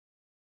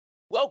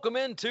Welcome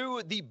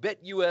into the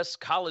BetUS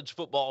College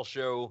Football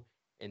Show.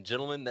 And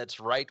gentlemen, that's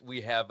right. We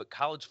have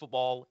college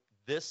football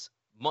this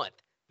month.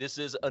 This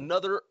is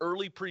another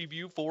early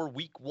preview for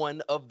week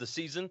one of the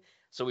season.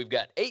 So we've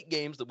got 8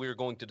 games that we are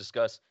going to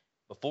discuss.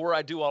 Before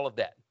I do all of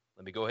that,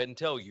 let me go ahead and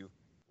tell you,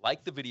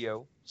 like the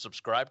video,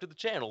 subscribe to the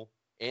channel,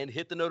 and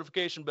hit the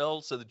notification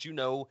bell so that you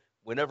know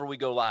whenever we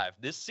go live.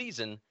 This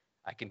season,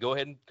 I can go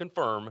ahead and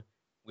confirm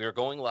we are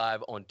going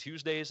live on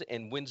Tuesdays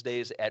and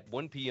Wednesdays at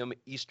 1 p.m.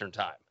 Eastern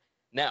Time.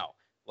 Now,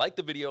 like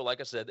the video,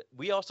 like I said,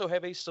 we also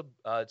have a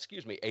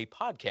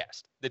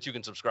podcast that you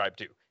can subscribe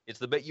to. It's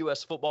the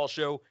BetUS Football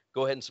Show.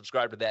 Go ahead and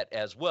subscribe to that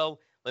as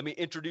well. Let me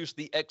introduce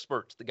the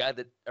experts, the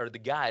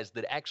guys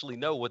that actually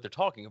know what they're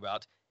talking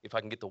about. If I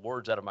can get the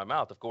words out of my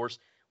mouth, of course.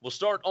 We'll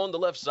start on the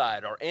left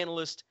side. Our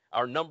analyst,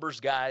 our numbers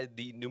guy,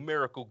 the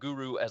numerical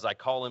guru, as I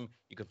call him.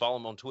 You can follow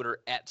him on Twitter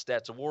at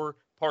StatsOfWar.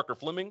 Parker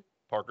Fleming.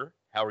 Parker,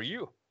 how are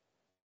you?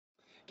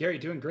 Gary,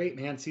 doing great,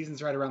 man.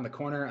 Season's right around the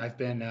corner. I've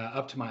been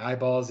up to my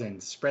eyeballs in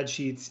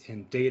spreadsheets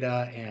and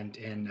data and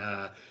in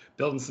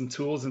building some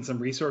tools and some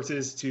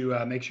resources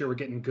to make sure we're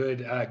getting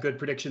good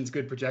predictions,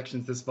 good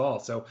projections this fall.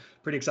 So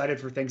pretty excited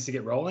for things to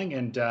get rolling.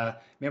 And man,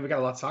 we got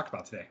a lot to talk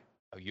about today.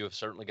 Oh, you have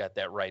certainly got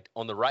that right.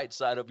 On the right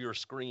side of your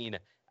screen,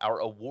 our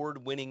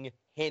award-winning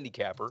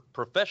handicapper,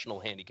 professional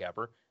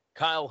handicapper,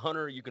 Kyle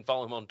Hunter. You can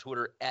follow him on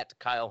Twitter at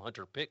Kyle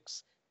Hunter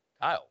Picks.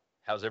 Kyle,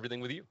 how's everything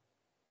with you?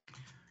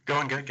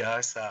 Going good,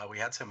 guys. We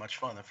had so much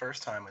fun the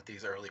first time with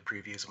these early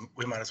previews.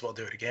 We might as well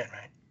do it again,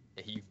 right?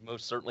 You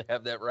most certainly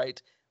have that right.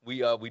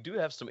 We do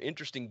have some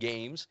interesting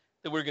games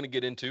that we're going to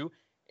get into,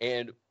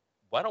 and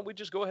why don't we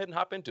just go ahead and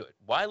hop into it?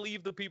 Why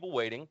leave the people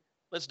waiting?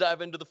 Let's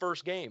dive into the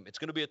first game. It's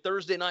going to be a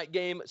Thursday night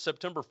game,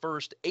 September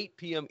 1st, 8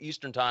 p.m.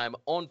 Eastern Time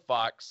on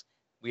Fox.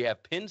 We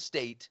have Penn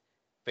State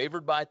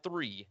favored by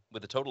 3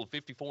 with a total of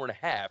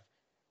 54.5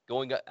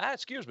 going –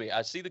 excuse me,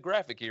 I see the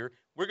graphic here.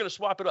 We're going to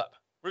swap it up.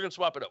 We're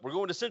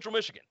going to Central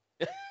Michigan.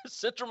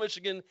 Central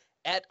Michigan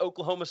at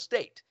Oklahoma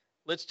State.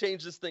 Let's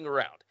change this thing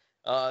around.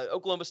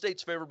 Oklahoma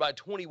State's favored by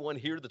 21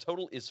 here. The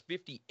total is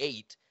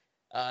 58.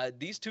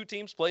 These two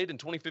teams played in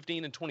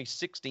 2015 and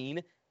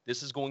 2016.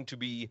 This is going to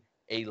be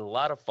a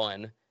lot of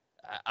fun,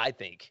 I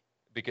think,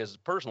 because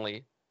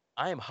personally,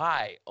 I am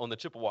high on the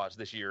Chippewas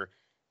this year.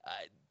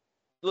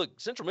 Look,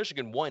 Central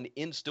Michigan won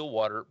in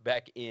Stillwater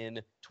back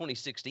in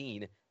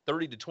 2016,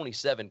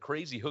 30-27.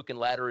 Crazy hook and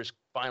ladderish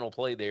final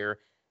play there.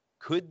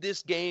 Could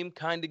this game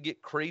kind of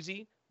get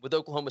crazy with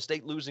Oklahoma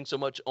State losing so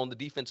much on the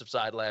defensive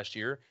side last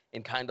year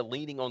and kind of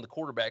leaning on the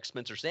quarterback,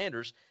 Spencer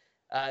Sanders?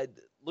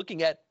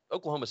 Looking at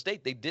Oklahoma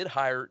State, they did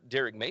hire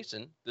Derek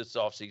Mason this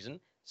offseason,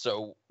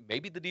 so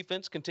maybe the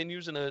defense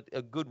continues in a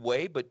good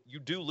way, but you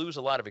do lose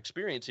a lot of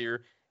experience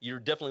here. You're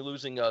definitely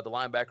losing the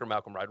linebacker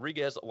Malcolm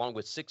Rodriguez along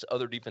with 6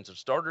 other defensive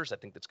starters. I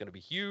think that's going to be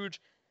huge.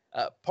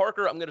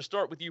 Parker, I'm going to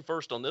start with you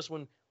first on this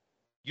one.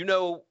 You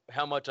know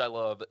how much I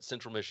love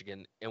Central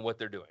Michigan and what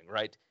they're doing,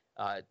 right?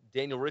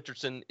 Daniel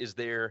Richardson is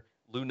there.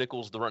 Lou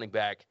Nichols, the running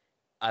back.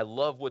 I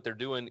love what they're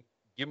doing.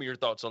 Give me your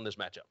thoughts on this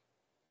matchup.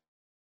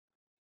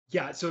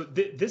 Yeah, so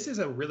this is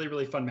a really,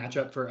 really fun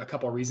matchup for a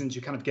couple of reasons.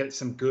 You kind of get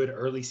some good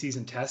early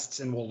season tests,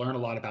 and we'll learn a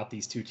lot about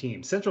these two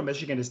teams. Central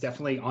Michigan is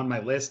definitely on my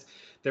list.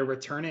 They're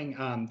returning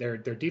their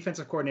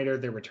defensive coordinator.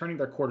 They're returning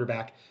their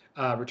quarterback,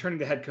 returning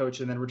the head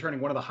coach, and then returning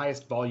one of the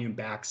highest volume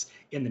backs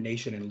in the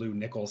nation in Lou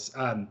Nichols.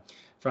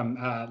 From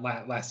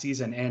last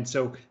season. And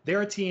so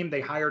they're a team,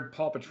 they hired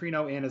Paul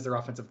Petrino in as their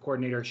offensive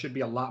coordinator. Should be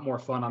a lot more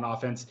fun on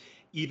offense,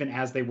 even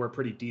as they were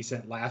pretty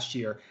decent last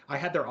year. I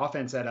had their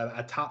offense at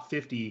a top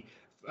 50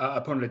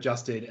 opponent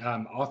adjusted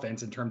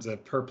offense in terms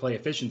of per play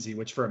efficiency,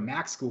 which for a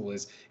MAC school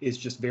is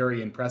just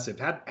very impressive.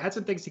 Had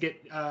some things to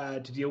get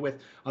to deal with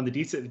on the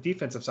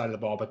defensive side of the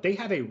ball, but they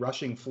have a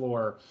rushing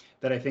floor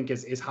that I think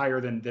is higher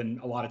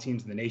than a lot of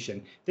teams in the nation.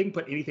 If they can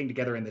put anything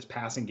together in this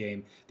passing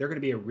game, they're going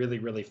to be a really,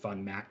 really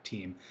fun MAC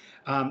team.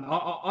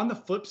 On the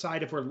flip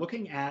side, if we're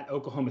looking at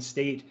Oklahoma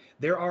State,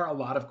 there are a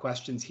lot of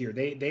questions here.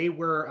 They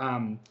were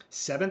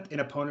 7th in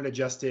opponent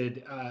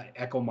adjusted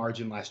echo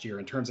margin last year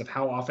in terms of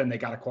how often they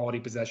got a quality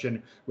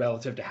possession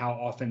relative to how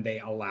often they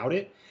allowed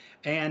it.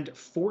 And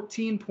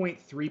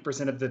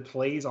 14.3% of the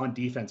plays on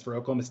defense for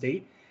Oklahoma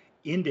State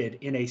ended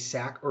in a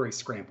sack or a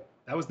scramble.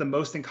 That was the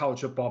most in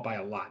college football by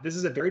a lot. This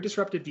is a very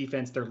disruptive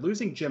defense. They're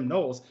losing Jim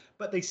Knowles,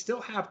 but they still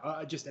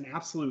have just an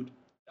absolute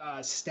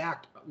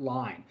stacked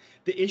line.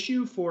 The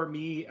issue for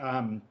me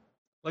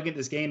looking at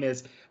this game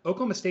is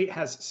Oklahoma State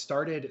has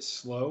started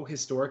slow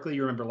historically.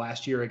 You remember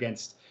last year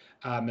against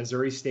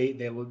Missouri State,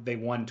 they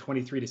won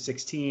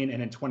 23-16,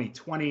 and in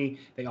 2020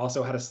 they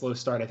also had a slow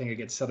start, I think,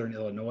 against Southern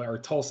Illinois or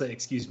Tulsa,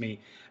 excuse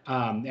me.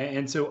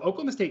 And so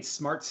Oklahoma State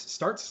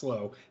starts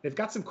slow. They've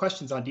got some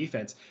questions on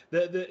defense.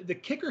 The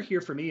kicker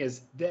here for me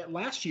is that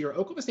last year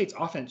Oklahoma State's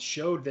offense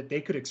showed that they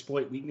could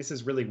exploit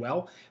weaknesses really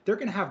well. They're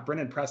going to have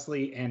Brennan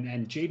Presley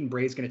and Jaden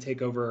Bray is going to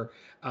take over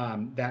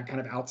that kind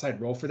of outside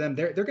role for them.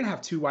 They're going to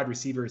have 2 wide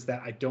receivers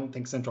that I don't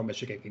think Central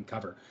Michigan can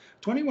cover.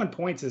 21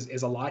 points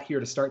is a lot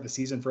here to start the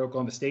season for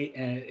Oklahoma State.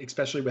 State, and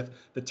especially with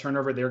the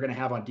turnover they're going to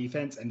have on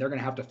defense, and they're going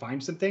to have to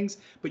find some things.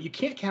 But you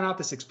can't count out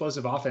this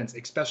explosive offense,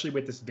 especially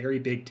with this very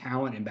big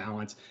talent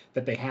imbalance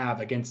that they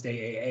have against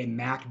a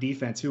MAC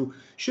defense who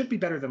should be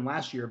better than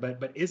last year,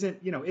 but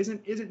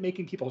isn't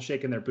making people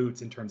shake in their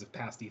boots in terms of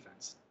pass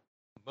defense.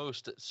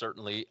 Most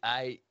certainly.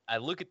 I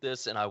look at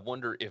this and I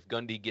wonder if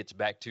Gundy gets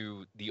back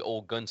to the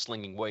old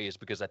gunslinging ways,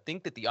 because I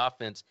think that the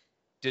offense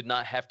did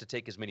not have to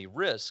take as many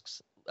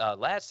risks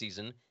last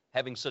season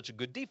having such a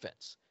good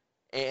defense.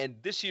 And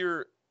this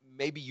year,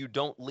 maybe you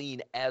don't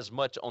lean as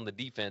much on the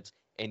defense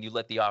and you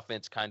let the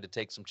offense kind of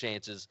take some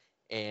chances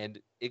and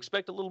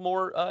expect a little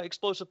more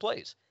explosive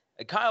plays.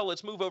 Kyle,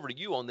 let's move over to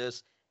you on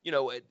this.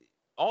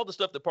 All the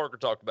stuff that Parker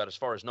talked about as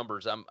far as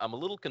numbers, I'm a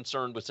little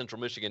concerned with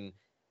Central Michigan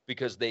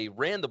because they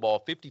ran the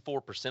ball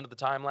 54% of the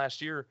time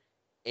last year,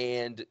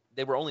 and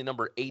they were only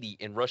number 80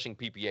 in rushing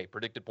PPA,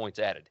 predicted points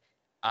added.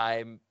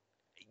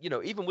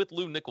 Even with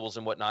Lou Nichols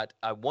and whatnot,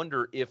 I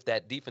wonder if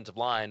that defensive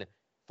line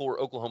for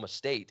Oklahoma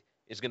State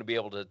is going to be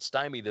able to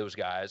stymie those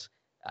guys.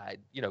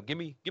 Give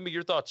me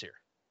your thoughts here.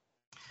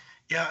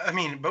 Yeah, I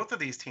mean, both of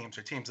these teams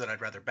are teams that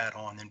I'd rather bet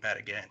on than bet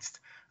against.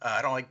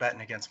 I don't like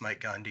betting against Mike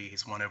Gundy.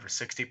 He's won over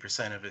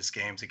 60% of his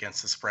games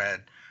against the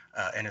spread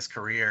in his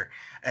career.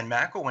 And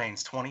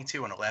McElwain's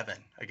 22-11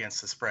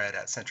 against the spread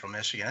at Central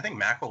Michigan. I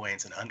think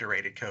McElwain's an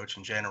underrated coach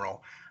in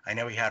general. I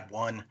know he had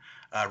one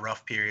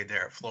rough period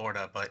there at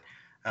Florida, but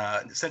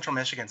Central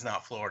Michigan's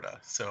not Florida.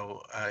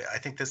 So I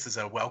think this is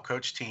a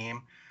well-coached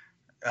team.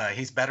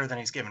 He's better than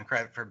he's given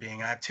credit for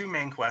being. I have two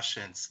main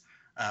questions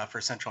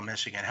for Central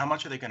Michigan. How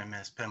much are they going to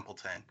miss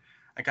Pimpleton?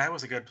 That guy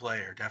was a good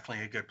player,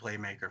 definitely a good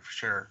playmaker for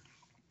sure.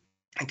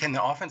 And can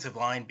the offensive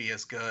line be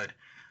as good?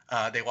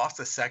 They lost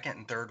a second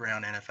and third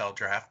round NFL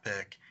draft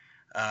pick.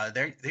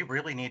 They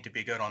really need to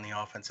be good on the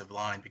offensive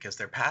line because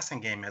their passing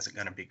game isn't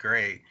going to be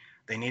great.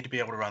 They need to be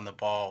able to run the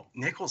ball.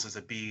 Nichols is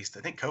a beast. I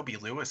think Kobe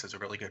Lewis is a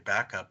really good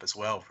backup as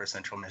well for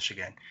Central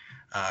Michigan.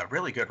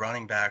 Really good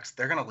running backs.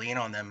 They're going to lean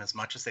on them as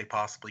much as they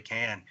possibly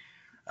can.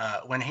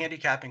 When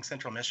handicapping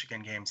Central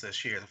Michigan games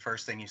this year, the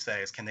first thing you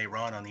say is, can they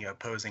run on the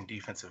opposing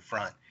defensive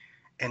front?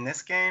 In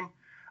this game,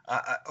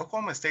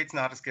 Oklahoma State's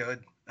not as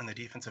good on the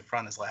defensive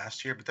front as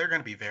last year, but they're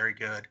going to be very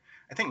good.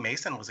 I think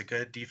Mason was a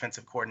good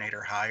defensive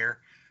coordinator hire.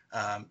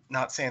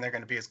 Not saying they're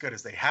going to be as good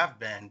as they have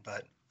been,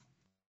 but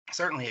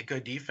certainly a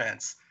good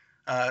defense.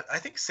 I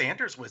think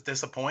Sanders was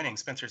disappointing,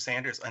 Spencer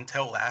Sanders,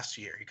 until last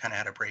year. He kind of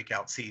had a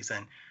breakout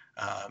season.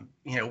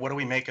 What do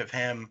we make of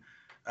him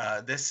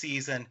this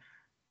season?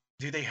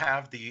 Do they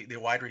have the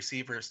wide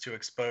receivers to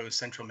expose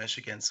Central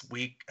Michigan's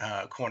weak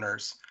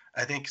corners?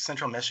 I think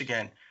Central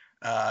Michigan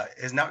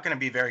is not going to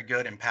be very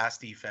good in pass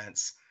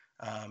defense.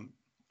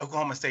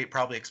 Oklahoma State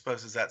probably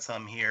exposes that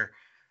some here.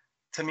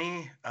 To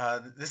me,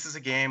 this is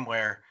a game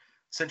where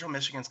Central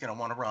Michigan's going to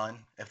want to run.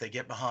 If they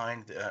get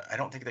behind, I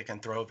don't think they can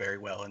throw very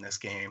well in this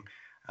game.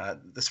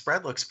 The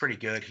spread looks pretty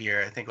good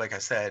here. I think, like I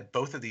said,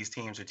 both of these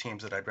teams are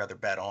teams that I'd rather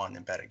bet on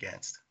than bet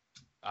against.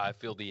 I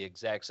feel the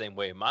exact same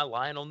way. My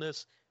line on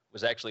this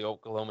was actually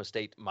Oklahoma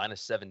State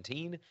minus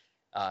 17.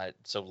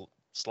 So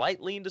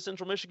slight lean to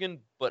Central Michigan,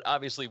 but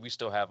obviously we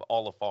still have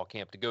all of fall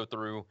camp to go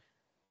through.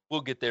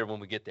 We'll get there when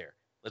we get there.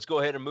 Let's go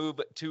ahead and move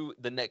to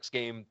the next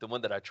game, the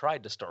one that I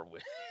tried to start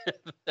with.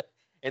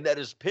 And that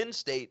is Penn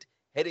State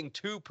heading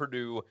to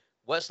Purdue,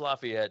 West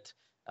Lafayette,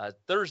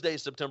 Thursday,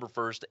 September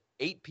 1st,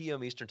 8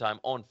 p.m. Eastern time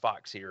on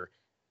Fox here.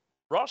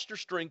 Roster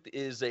strength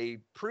is a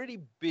pretty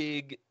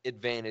big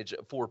advantage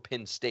for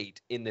Penn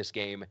State in this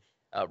game.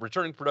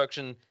 Returning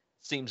production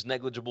seems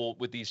negligible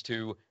with these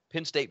two.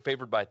 Penn State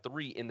favored by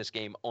 3 in this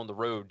game on the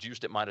road,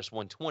 juiced at minus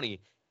 120.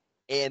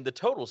 And the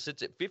total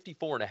sits at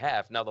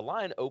 54.5. Now, the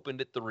line opened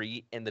at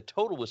 3, and the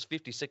total was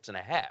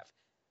 56.5.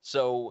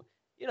 So,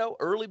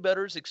 early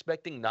bettors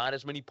expecting not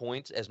as many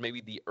points as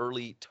maybe the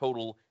early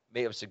total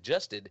may have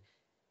suggested.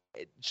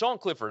 Sean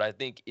Clifford, I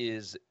think,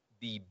 is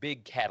the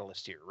big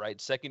catalyst here,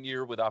 right? Second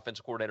year with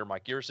offensive coordinator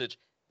Mike Yurcich.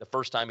 The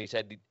first time he's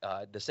had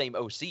the same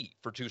OC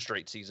for 2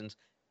 straight seasons.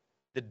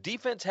 The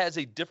defense has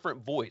a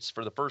different voice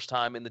for the first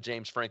time in the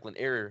James Franklin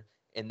era,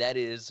 and that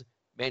is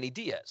Manny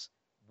Diaz.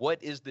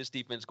 What is this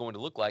defense going to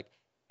look like?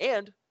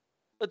 And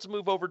let's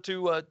move over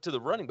to the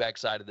running back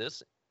side of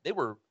this. They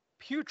were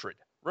putrid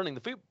running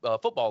the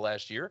football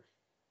last year,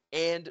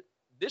 and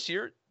this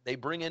year they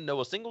bring in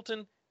Noah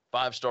Singleton,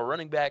 5-star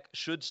running back,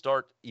 should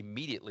start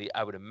immediately,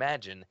 I would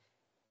imagine.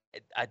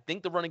 I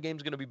think the running game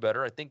is going to be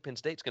better. I think Penn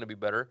State's going to be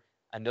better.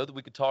 I know that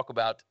we could talk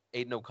about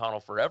Aiden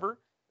O'Connell forever,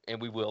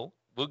 and we will.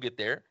 We'll get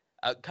there.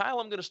 Kyle,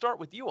 I'm going to start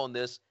with you on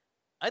this.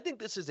 I think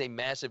this is a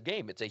massive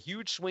game. It's a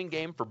huge swing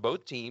game for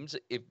both teams.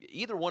 If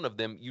either one of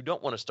them, you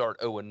don't want to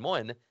start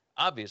 0-1,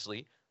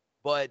 obviously,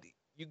 but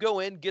you go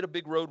in, get a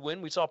big road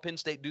win. We saw Penn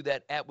State do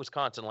that at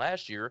Wisconsin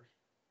last year.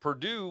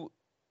 Purdue,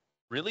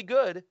 really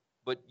good,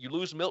 but you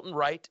lose Milton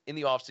Wright in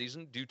the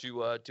offseason due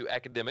to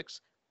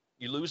academics.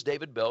 You lose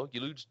David Bell.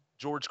 You lose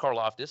George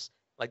Karlaftis,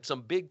 like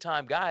some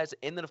big-time guys.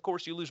 And then, of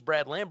course, you lose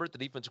Brad Lambert, the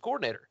defensive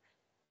coordinator.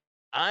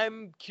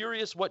 I'm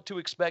curious what to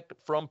expect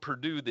from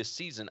Purdue this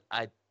season.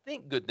 I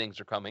think good things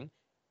are coming.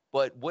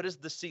 But what is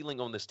the ceiling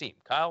on this team?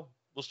 Kyle,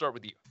 we'll start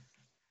with you.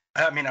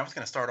 I mean, I was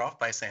going to start off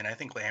by saying I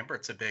think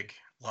Lambert's a big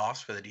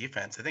loss for the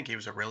defense. I think he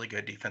was a really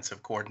good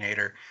defensive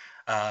coordinator.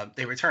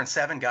 They returned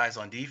 7 guys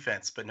on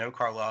defense, but no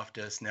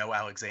Karlaftis, no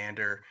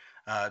Alexander.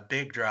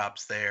 Big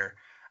drops there.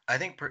 I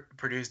think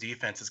Purdue's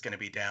defense is going to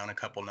be down a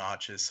couple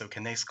notches. So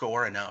can they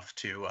score enough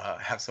to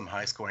have some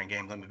high-scoring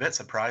games? I'm a bit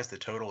surprised the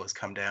total has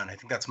come down. I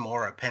think that's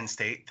more a Penn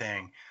State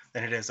thing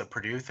than it is a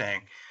Purdue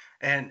thing.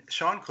 And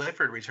Sean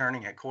Clifford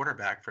returning at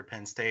quarterback for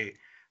Penn State,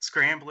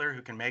 scrambler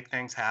who can make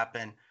things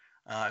happen.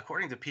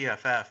 According to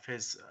PFF,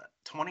 his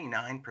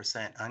 29%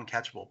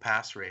 uncatchable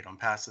pass rate on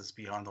passes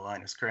beyond the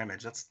line of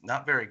scrimmage, that's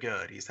not very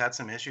good. He's had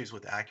some issues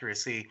with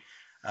accuracy.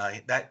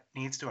 That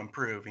needs to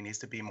improve. He needs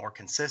to be more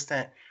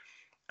consistent.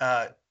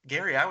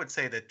 Gary, I would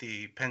say that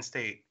the Penn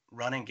State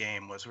running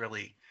game was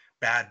really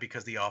bad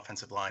because the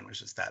offensive line was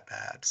just that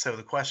bad. So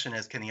the question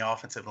is, can the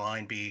offensive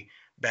line be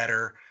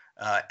better?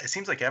 It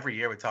seems like every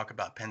year we talk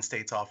about Penn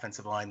State's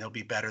offensive line. They'll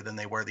be better than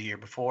they were the year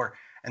before,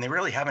 and they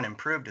really haven't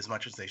improved as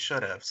much as they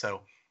should have.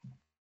 So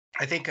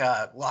I think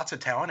lots of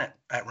talent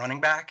at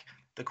running back.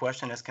 The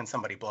question is, can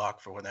somebody block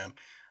for them?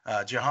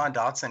 Jahan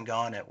Dotson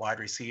gone at wide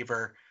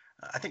receiver.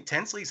 I think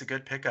Tinsley's a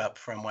good pickup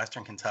from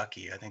Western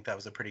Kentucky. I think that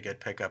was a pretty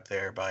good pickup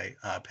there by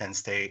Penn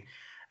State.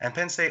 And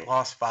Penn State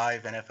lost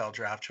 5 NFL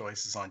draft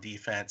choices on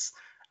defense.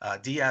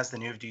 Diaz, the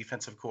new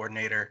defensive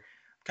coordinator.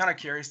 I'm kind of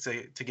curious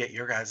to get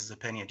your guys'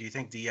 opinion. Do you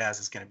think Diaz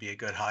is going to be a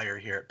good hire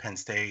here at Penn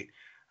State?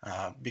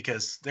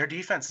 Because their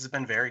defense has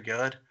been very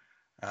good.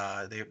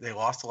 They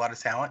lost a lot of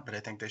talent, but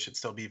I think they should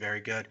still be very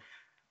good.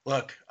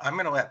 Look, I'm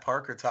going to let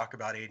Parker talk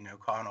about Aiden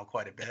O'Connell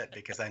quite a bit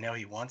because I know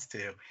he wants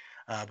to.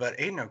 But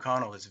Aiden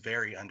O'Connell is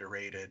very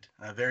underrated,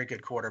 a very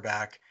good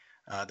quarterback,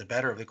 the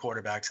better of the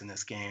quarterbacks in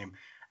this game.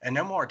 And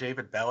no more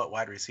David Bell at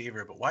wide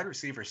receiver, but wide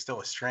receiver is still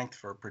a strength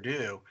for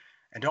Purdue.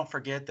 And don't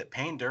forget that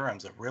Payne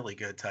Durham's a really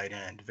good tight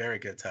end, very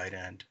good tight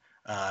end.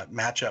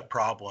 Matchup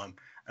problem.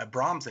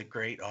 Brom's a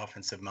great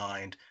offensive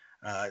mind.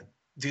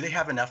 Do they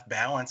have enough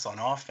balance on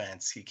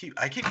offense?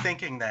 I keep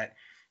thinking that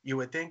you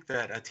would think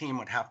that a team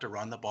would have to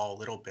run the ball a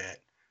little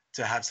bit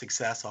to have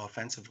success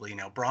offensively.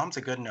 Now, Brom's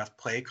a good enough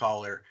play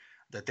caller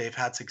that they've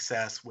had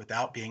success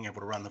without being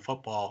able to run the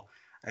football.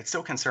 It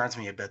still concerns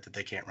me a bit that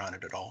they can't run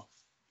it at all.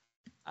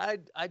 I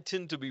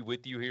tend to be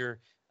with you here.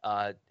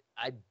 I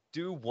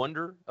do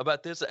wonder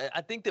about this.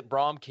 I think that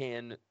Brom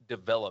can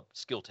develop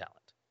skill talent,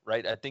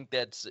 right? I think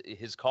that's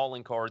his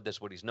calling card.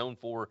 That's what he's known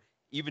for.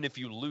 Even if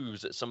you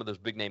lose some of those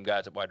big name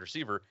guys at wide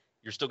receiver,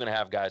 you're still going to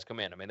have guys come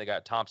in. I mean, they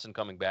got Thompson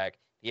coming back.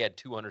 He had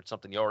 200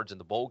 something yards in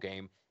the bowl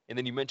game. And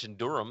then you mentioned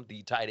Durham,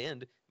 the tight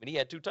end. I mean, he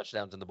had 2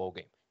 touchdowns in the bowl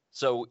game.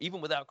 So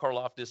even without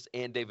Karlaftis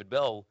and David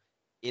Bell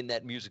in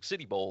that Music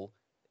City Bowl,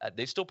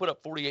 they still put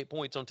up 48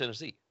 points on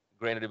Tennessee.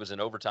 Granted, it was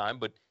in overtime,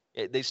 but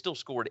they still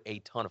scored a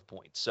ton of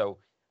points. So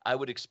I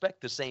would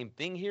expect the same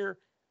thing here.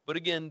 But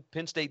again,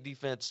 Penn State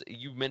defense,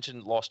 you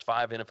mentioned lost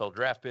 5 NFL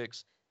draft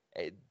picks.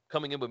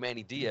 Coming in with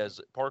Manny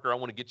Diaz. Parker, I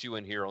want to get you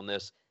in here on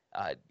this.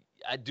 I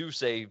do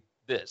say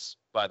this,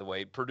 by the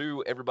way.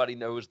 Purdue, everybody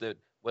knows that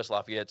West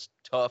Lafayette's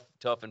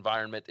tough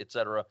environment,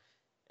 etc.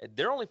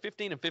 They're only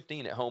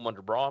 15-15 at home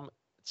under Brom.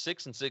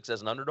 6-6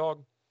 as an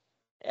underdog.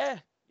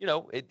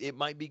 It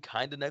might be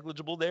kind of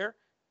negligible there,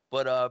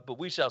 but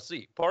we shall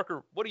see.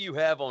 Parker, what do you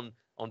have on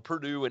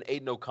Purdue and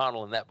Aiden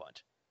O'Connell in that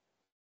bunch?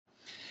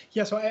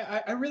 Yeah, so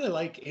I really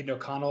like Aiden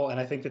O'Connell, and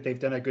I think that they've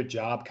done a good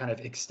job kind of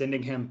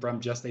extending him from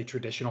just a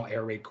traditional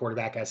air raid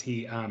quarterback as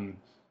he, kind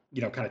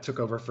of took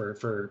over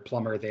for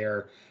Plummer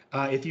there.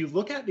 If you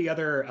look at the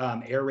other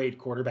air raid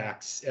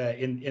quarterbacks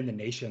in the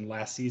nation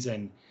last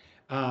season,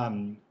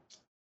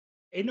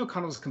 Aiden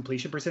O'Connell's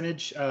completion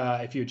percentage,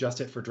 if you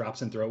adjust it for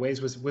drops and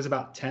throwaways, was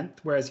about 10th,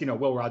 whereas,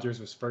 Will Rogers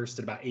was first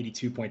at about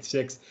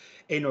 82.6.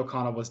 Aiden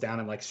O'Connell was down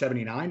in like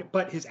 79,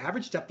 but his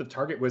average depth of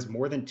target was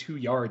more than 2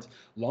 yards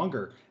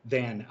longer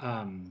than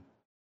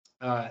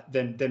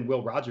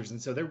Will Rogers.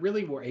 And so they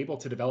really were able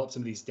to develop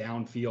some of these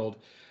downfield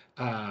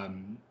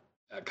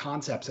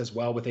concepts as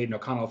well with Aiden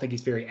O'Connell. I think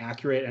he's very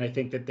accurate, and I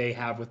think that they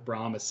have with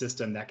Brom a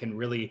system that can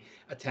really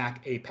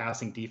attack a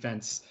passing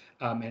defense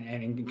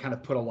and kind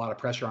of put a lot of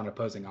pressure on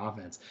opposing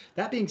offense.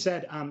 That being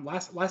said,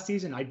 last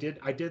season I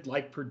did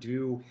like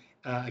Purdue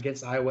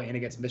against Iowa and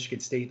against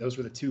Michigan State. Those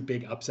were the 2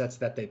 big upsets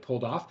that they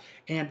pulled off.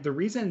 And the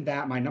reason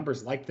that my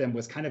numbers liked them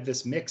was kind of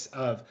this mix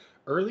of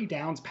early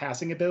downs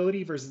passing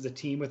ability versus a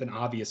team with an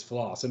obvious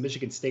flaw. So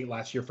Michigan State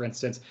last year, for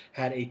instance,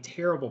 had a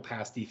terrible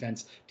pass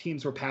defense.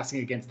 Teams were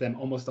passing against them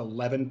almost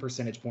 11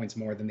 percentage points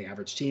more than the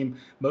average team.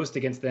 Most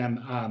against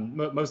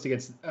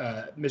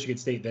Michigan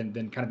State than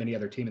kind of any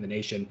other team in the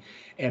nation.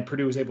 And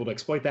Purdue was able to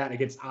exploit that.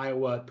 Against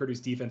Iowa,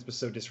 Purdue's defense was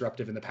so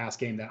disruptive in the pass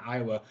game that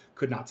Iowa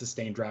could not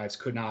sustain drives,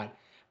 could not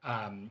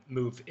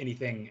move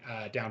anything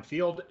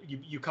downfield.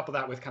 You couple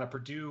that with kind of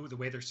Purdue, the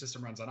way their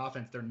system runs on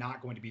offense, they're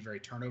not going to be very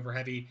turnover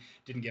heavy.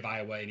 Didn't give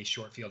Iowa any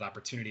short field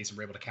opportunities and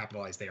were able to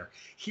capitalize there.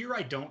 Here,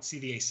 I don't see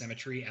the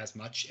asymmetry as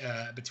much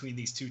between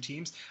these 2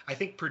 teams. I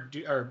think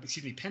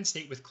Penn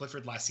State with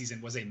Clifford last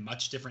season was a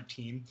much different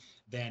team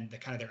than the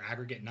kind of their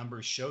aggregate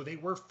numbers show. They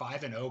were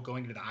 5-0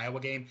 going into the Iowa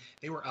game.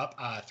 They were up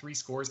 3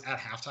 scores at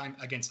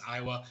halftime against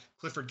Iowa.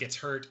 Clifford gets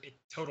hurt.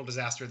 Total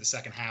disaster the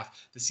second half.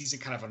 The season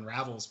kind of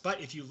unravels.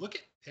 But if you look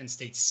at Penn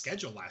State's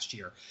schedule last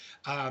year,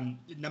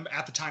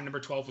 at the time, number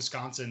 12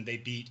 Wisconsin, they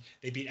beat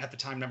at the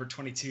time number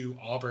 22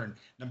 Auburn,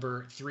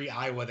 number 3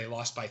 Iowa. They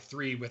lost by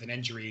 3 with an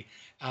injury,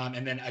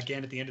 and then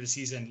again at the end of the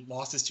season,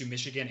 losses to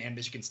Michigan and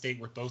Michigan State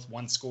were both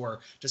 1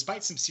 score,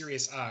 despite some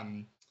serious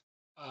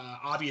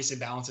obvious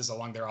imbalances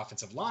along their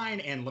offensive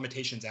line and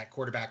limitations at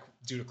quarterback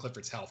due to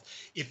Clifford's health.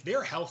 If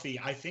they're healthy,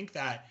 I think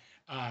that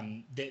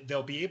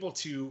they'll be able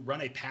to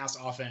run a pass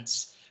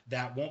offense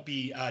that won't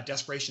be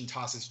desperation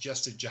tosses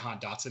just to Jahan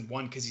Dotson.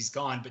 1, because he's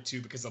gone, but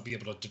 2, because they'll be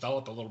able to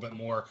develop a little bit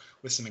more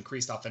with some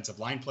increased offensive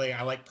line play.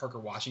 I like Parker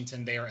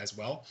Washington there as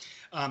well.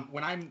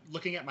 When I'm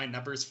looking at my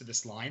numbers for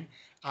this line,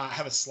 I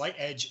have a slight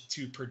edge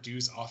to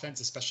Purdue's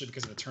offense, especially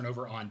because of the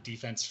turnover on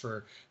defense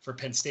for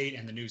Penn State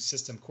and the new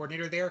system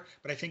coordinator there.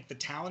 But I think the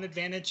talent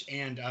advantage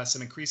and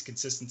some increased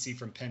consistency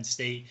from Penn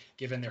State,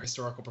 given their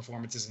historical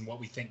performances and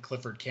what we think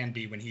Clifford can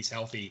be when he's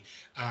healthy,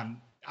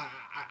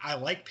 I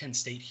like Penn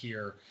State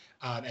here.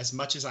 As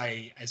much as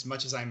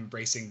I'm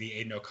embracing the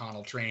Aiden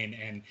O'Connell train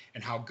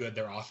and how good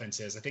their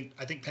offense is, I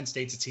think Penn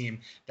State's a team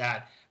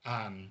that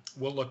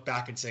will look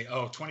back and say,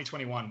 oh,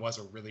 2021 was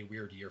a really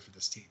weird year for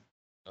this team.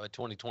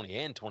 2020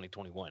 and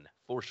 2021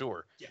 for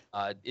sure.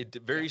 Yeah.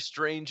 Very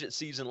strange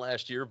season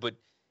last year, but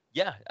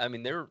yeah, I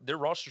mean their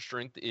roster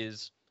strength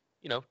is,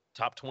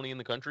 top 20 in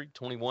the country,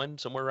 21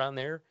 somewhere around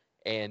there,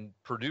 and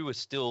Purdue is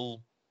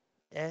still,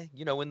 in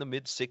the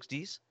mid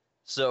 60s.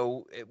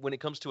 So when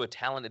it comes to a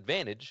talent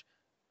advantage,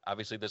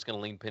 obviously that's going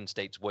to lean Penn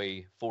State's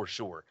way for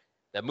sure.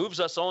 That moves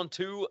us on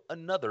to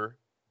another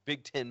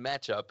Big Ten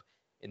matchup,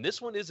 and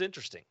this one is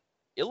interesting.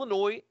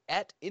 Illinois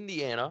at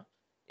Indiana.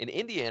 In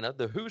Indiana,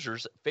 the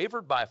Hoosiers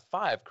favored by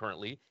 5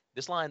 currently.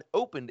 This line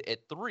opened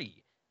at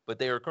 3, but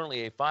they are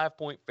currently a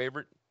 5-point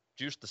favorite,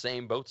 juiced the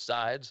same both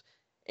sides,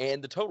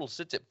 and the total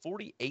sits at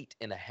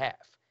 48.5.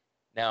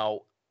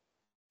 Now,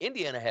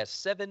 Indiana has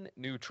 7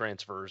 new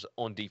transfers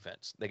on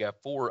defense. They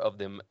got 4 of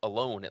them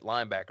alone at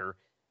linebacker,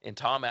 and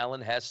Tom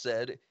Allen has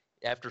said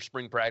after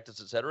spring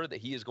practice, etc., that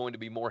he is going to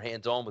be more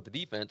hands-on with the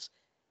defense.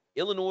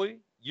 Illinois,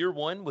 year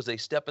 1, was a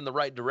step in the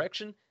right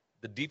direction.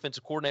 The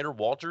defensive coordinator,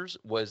 Walters,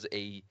 was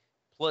a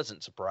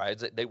pleasant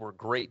surprise. They were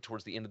great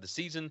towards the end of the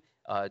season,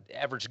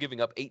 average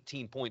giving up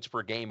 18 points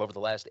per game over the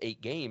last 8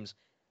 games.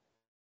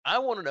 I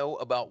want to know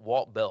about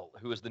Walt Bell,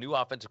 who is the new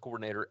offensive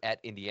coordinator at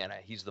Indiana.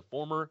 He's the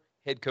former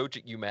head coach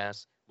at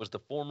UMass, was the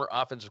former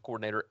offensive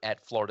coordinator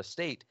at Florida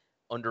State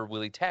under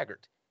Willie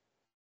Taggart.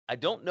 I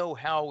don't know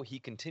how he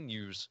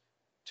continues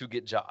to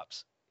get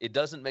jobs. It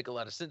doesn't make a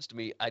lot of sense to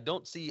me. I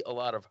don't see a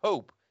lot of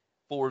hope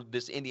for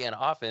this Indiana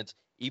offense,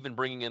 even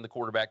bringing in the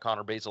quarterback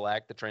Connor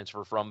Bazelak, the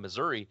transfer from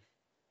Missouri.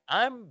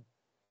 I'm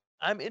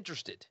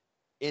interested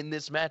in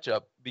this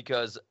matchup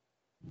because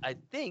I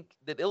think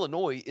that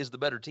Illinois is the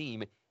better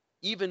team,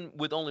 even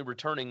with only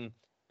returning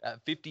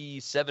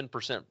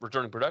 57%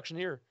 returning production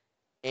here,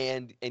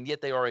 and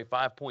yet they are a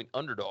 5-point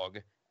underdog.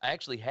 I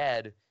actually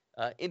had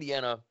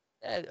Indiana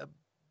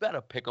about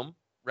a pick 'em,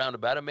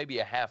 roundabout, and maybe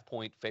a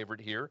half-point favorite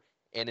here,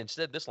 and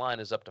instead this line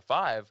is up to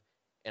 5,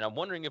 and I'm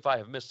wondering if I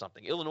have missed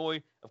something.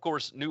 Illinois, of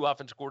course, new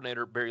offensive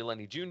coordinator Barry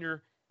Lenny Jr.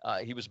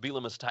 He was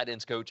Bielema's tight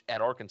ends coach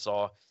at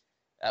Arkansas.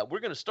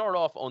 We're going to start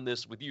off on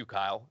this with you,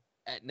 Kyle.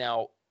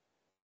 Now,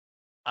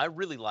 I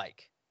really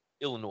like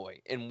Illinois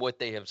and what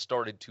they have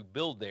started to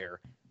build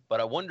there,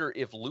 but I wonder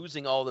if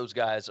losing all those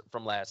guys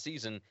from last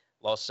season,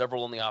 lost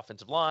several on the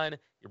offensive line,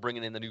 you're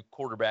bringing in the new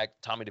quarterback,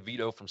 Tommy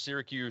DeVito from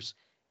Syracuse,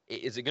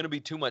 is it going to be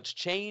too much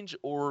change,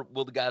 or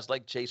will the guys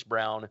like Chase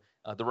Brown,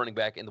 the running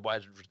back, and the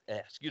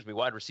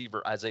wide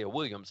receiver Isaiah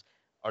Williams,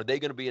 are they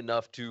going to be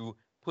enough to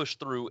push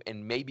through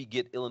and maybe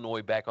get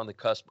Illinois back on the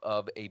cusp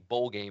of a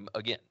bowl game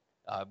again?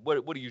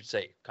 What do you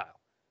say, Kyle?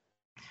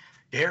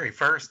 Gary,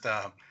 first,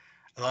 I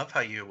love how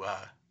you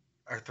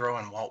are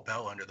throwing Walt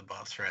Bell under the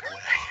bus right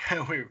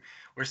away.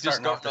 we're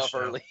starting off the show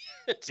early.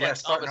 It's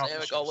like Thomas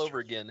Hammock all over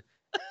again.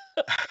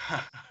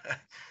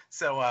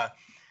 So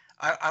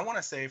I want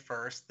to say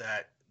first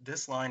that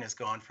this line has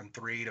gone from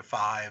 3 to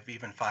 5,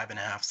 even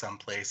 5.5 some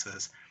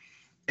places.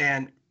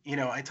 And,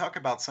 I talk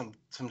about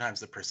sometimes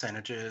the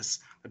percentages,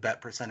 the bet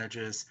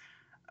percentages.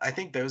 I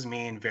think those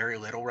mean very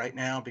little right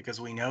now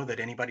because we know that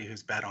anybody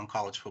who's bet on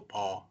college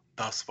football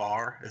thus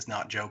far is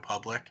not Joe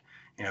Public.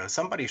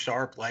 Somebody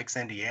sharp likes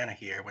Indiana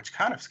here, which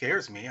kind of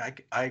scares me.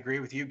 I agree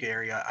with you,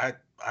 Gary.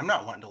 I'm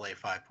not wanting to lay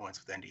 5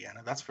 points with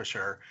Indiana. That's for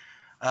sure.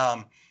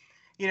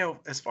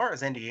 As far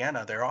as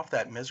Indiana, they're off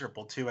that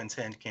miserable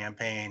 2-10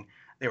 campaign.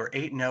 They were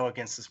 8-0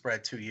 against the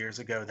spread 2 years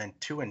ago, then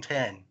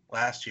 2-10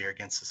 last year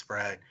against the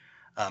spread.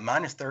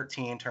 Minus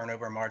 13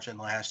 turnover margin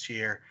last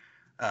year,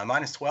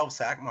 minus 12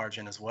 sack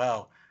margin as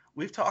well.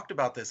 We've talked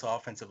about this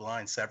offensive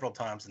line several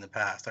times in the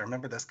past. I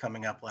remember this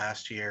coming up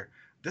last year.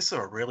 This is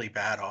a really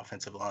bad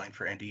offensive line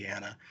for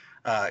Indiana.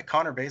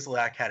 Connor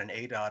Bazelak had an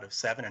ADOT of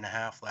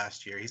 7.5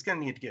 last year. He's going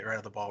to need to get rid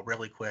of the ball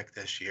really quick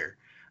this year.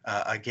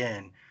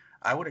 Again,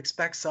 I would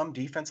expect some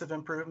defensive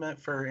improvement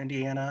for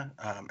Indiana.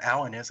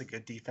 Allen is a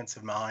good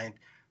defensive mind,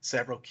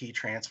 several key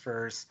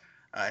transfers.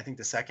 I think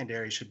the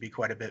secondary should be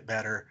quite a bit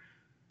better.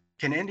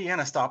 Can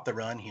Indiana stop the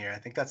run here? I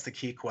think that's the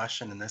key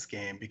question in this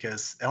game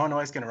because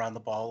Illinois is going to run the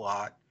ball a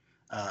lot.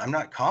 I'm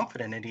not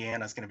confident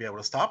Indiana is going to be able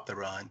to stop the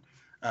run.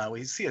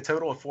 We see a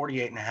total of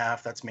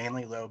 48.5. That's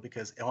mainly low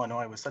because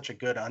Illinois was such a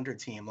good under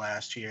team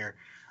last year.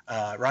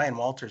 Ryan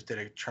Walters did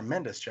a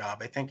tremendous job.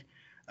 I think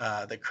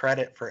the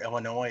credit for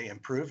Illinois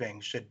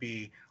improving should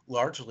be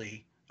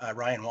largely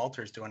Ryan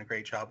Walters doing a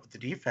great job with the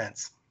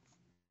defense.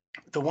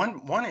 The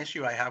one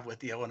issue I have with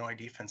the Illinois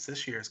defense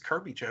this year is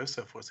Kirby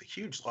Joseph was a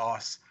huge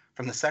loss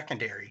from the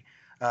secondary.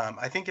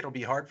 I think it'll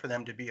be hard for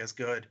them to be as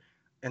good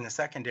in the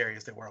secondary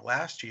as they were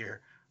last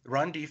year. The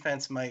run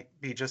defense might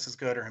be just as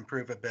good or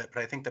improve a bit,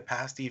 but I think the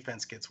pass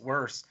defense gets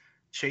worse.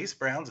 Chase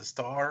Brown's a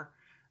star,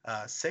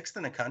 sixth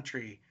in the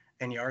country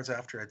in yards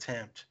after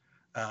attempt,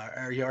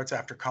 or yards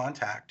after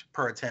contact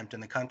per attempt in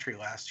the country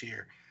last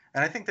year.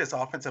 And I think this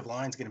offensive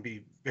line is going to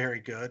be very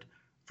good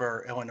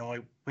for Illinois.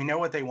 We know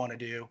what they want to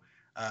do.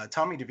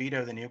 Tommy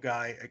DeVito, the new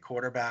guy at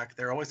quarterback,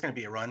 they're always going to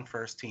be a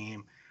run-first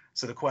team.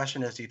 So the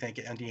question is, do you think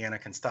Indiana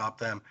can stop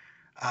them?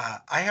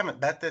 I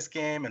haven't bet this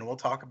game, and we'll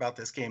talk about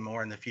this game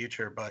more in the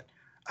future, but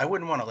I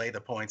wouldn't want to lay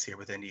the points here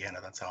with Indiana.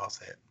 That's how I'll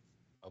say it.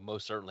 Oh,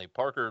 most certainly.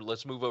 Parker,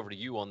 let's move over to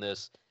you on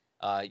this.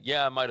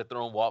 Yeah, I might have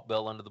thrown Walt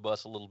Bell under the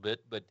bus a little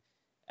bit, but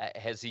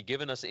has he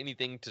given us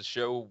anything to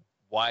show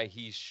why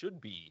he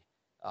should be,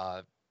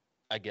 I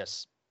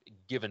guess,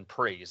 given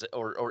praise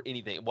or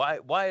anything?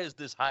 Why is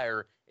this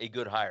hire a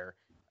good hire?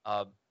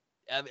 I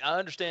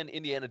understand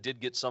Indiana did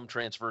get some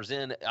transfers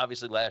in.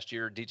 Obviously, last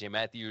year, DJ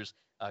Matthews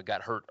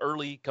got hurt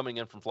early coming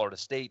in from Florida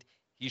State.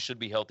 He should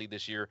be healthy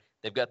this year.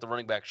 They've got the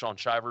running back Shaun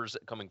Shivers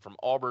coming from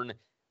Auburn.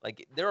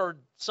 Like, there are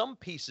some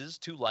pieces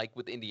to like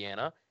with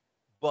Indiana,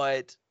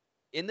 but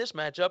in this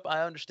matchup,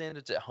 I understand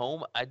it's at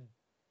home.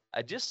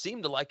 I just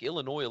seem to like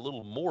Illinois a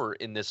little more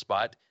in this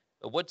spot.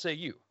 What say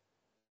you?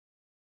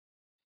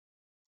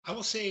 I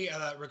will say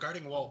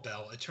regarding Walt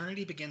Bell,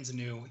 eternity begins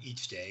anew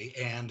each day,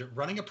 and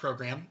running a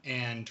program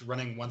and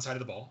running one side of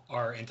the ball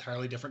are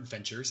entirely different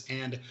ventures.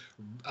 And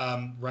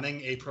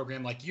running a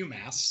program like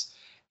UMass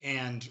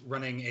and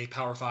running a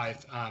Power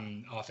 5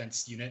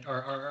 offense unit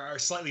are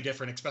slightly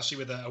different, especially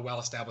with a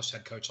well-established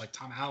head coach like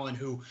Tom Allen,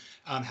 who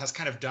has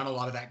kind of done a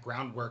lot of that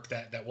groundwork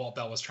that Walt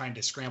Bell was trying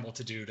to scramble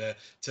to do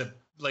to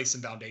lay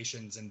some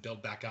foundations and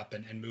build back up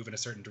and move in a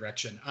certain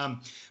direction.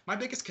 My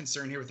biggest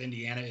concern here with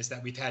Indiana is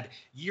that we've had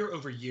year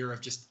over year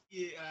of just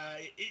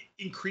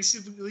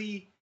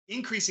increasingly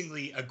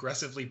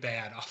aggressively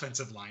bad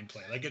offensive line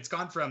play. Like, it's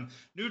gone from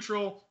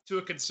neutral to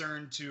a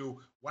concern to,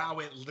 wow,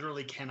 it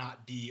literally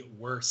cannot be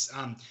worse.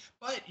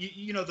 But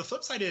you know, the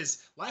flip side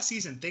is last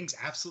season, things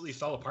absolutely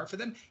fell apart for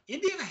them.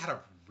 Indiana had a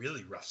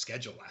really rough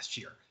schedule last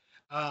year.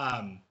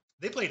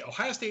 They played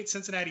Ohio State,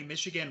 Cincinnati,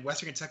 Michigan,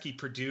 Western Kentucky,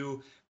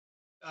 Purdue,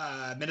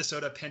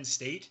 Minnesota, Penn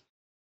State,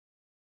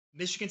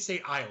 Michigan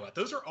State, Iowa.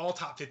 Those are all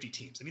top 50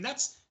 teams. I mean, that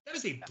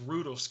is a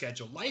brutal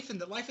schedule. Life in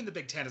the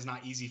Big Ten is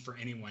not easy for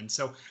anyone.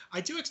 So I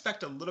do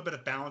expect a little bit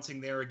of balancing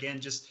there. Again,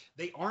 just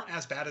they aren't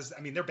as bad as,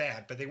 I mean, they're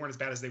bad, but they weren't as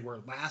bad as they were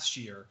last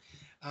year.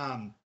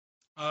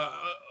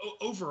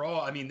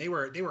 Overall, I mean, they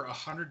were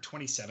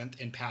 127th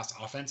in pass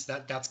offense.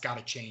 That's got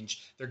to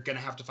change. They're going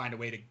to have to find a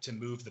way to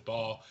move the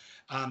ball.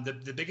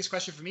 The biggest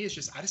question for me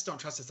is I just don't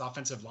trust this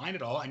offensive line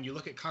at all. And you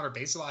look at Connor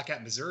Bazelak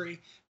at Missouri,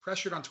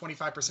 pressured on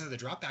 25% of the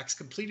dropbacks,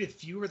 completed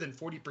fewer than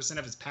 40%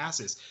 of his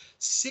passes.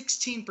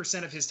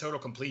 16% of his total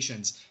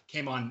completions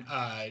came on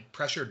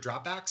pressured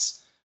dropbacks,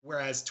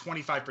 whereas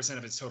 25%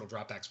 of his total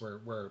dropbacks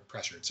were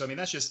pressured. So, I mean,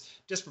 that's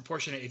just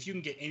disproportionate. If you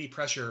can get any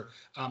pressure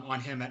on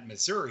him at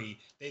Missouri,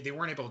 they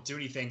weren't able to do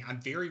anything. I'm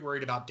very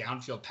worried about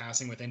downfield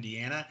passing with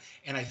Indiana.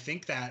 And I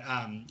think that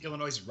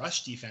Illinois'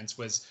 rush defense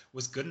was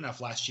good enough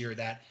last year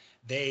that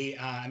they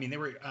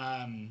were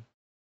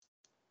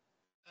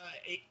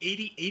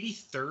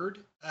 83rd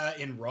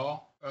in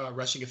raw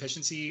rushing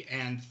efficiency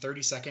and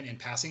 32nd in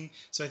passing.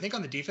 So I think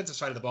on the defensive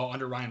side of the ball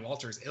under Ryan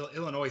Walters,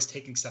 Illinois is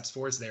taking steps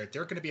forwards there.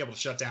 They're going to be able to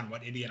shut down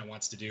what Indiana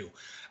wants to do.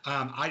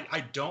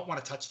 I don't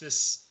want to touch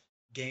this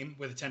game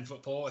with a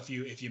 10-foot pole. If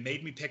you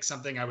made me pick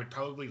something, I would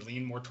probably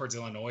lean more towards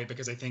Illinois,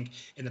 because I think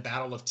in the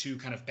battle of two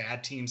kind of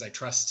bad teams, I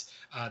trust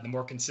the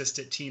more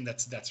consistent team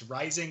that's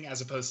rising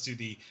as opposed to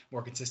the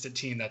more consistent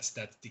team that's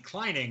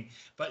declining.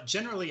 But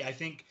generally, I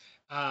think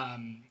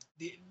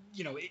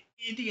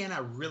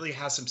Indiana really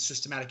has some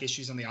systematic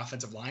issues on the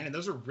offensive line, and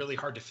those are really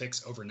hard to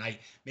fix overnight.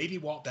 Maybe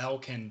Walt Bell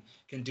can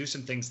do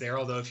some things there,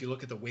 although if you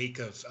look at the wake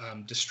of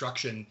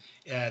destruction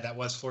that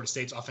was Florida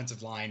State's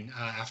offensive line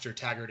after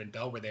Taggart and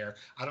Bell were there,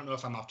 I don't know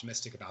if I'm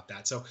optimistic about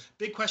that. So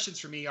big questions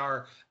for me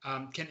are,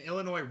 can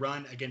Illinois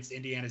run against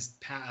Indiana's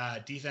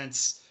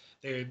defense?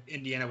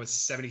 Indiana was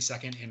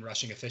 72nd in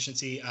rushing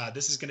efficiency.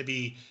 This is going to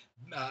be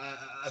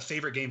a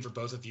favorite game for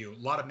both of you.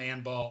 A lot of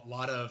man ball, a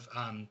lot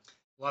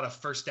of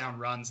first down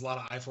runs, a lot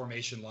of I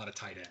formation, a lot of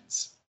tight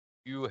ends.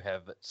 You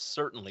have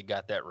certainly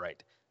got that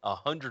right.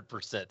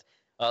 100%.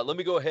 Let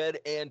me go ahead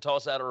and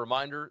toss out a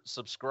reminder.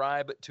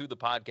 Subscribe to the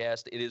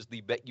podcast. It is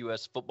the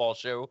BetUS Football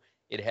Show.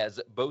 It has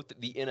both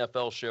the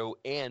NFL show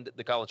and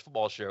the college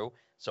football show.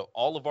 So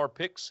all of our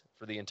picks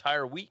for the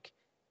entire week,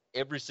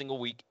 every single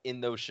week in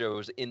those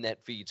shows, in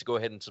that feed. So go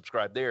ahead and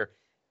subscribe there.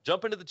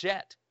 Jump into the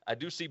chat. I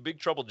do see Big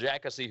Trouble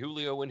Jack. I see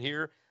Julio in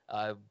here.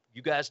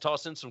 You guys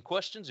toss in some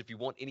questions if you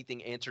want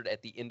anything answered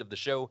at the end of the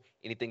show,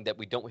 anything that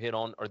we don't hit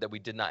on or that we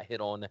did not hit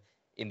on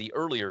in the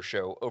earlier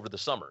show over the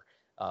summer.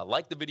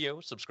 Like the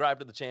video, subscribe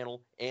to the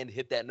channel, and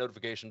hit that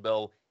notification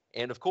bell.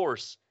 And of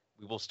course,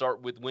 we will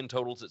start with win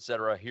totals,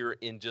 etc. here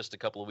in just a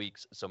couple of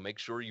weeks. So make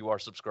sure you are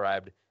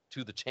subscribed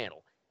to the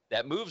channel.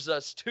 That moves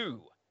us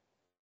to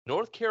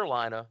North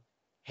Carolina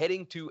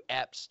heading to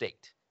App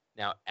State.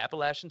 Now,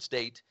 Appalachian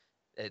State,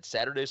 it's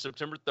Saturday,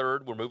 September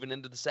 3rd. We're moving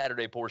into the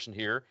Saturday portion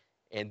here.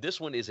 And this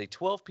one is a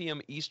 12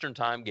 p.m. Eastern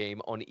time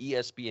game on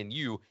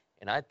ESPNU.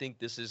 And I think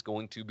this is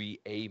going to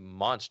be a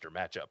monster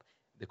matchup.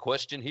 The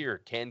question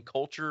here, can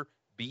culture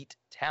beat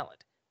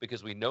talent?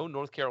 Because we know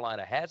North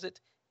Carolina has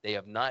it. They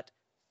have not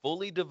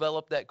fully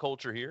developed that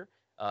culture here.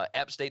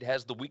 App State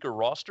has the weaker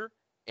roster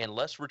and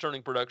less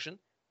returning production,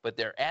 but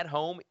they're at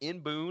home in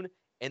Boone,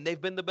 and they've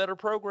been the better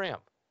program.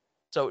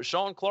 So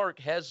Sean Clark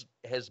has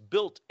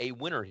built a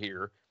winner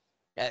here,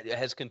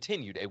 has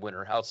continued a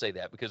winner. I'll say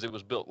that because it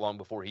was built long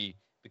before he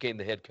became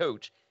the head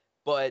coach.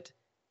 But,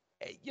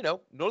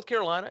 North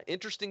Carolina,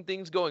 interesting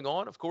things going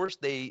on. Of course,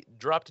 they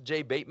dropped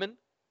Jay Bateman,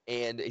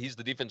 and he's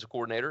the defensive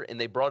coordinator, and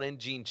they brought in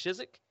Gene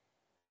Chizik.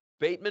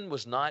 Bateman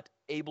was not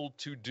able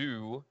to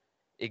do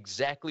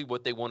exactly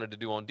what they wanted to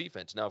do on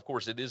defense. Now, of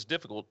course, it is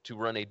difficult to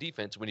run a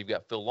defense when you've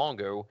got Phil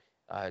Longo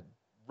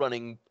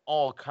running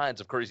all kinds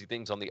of crazy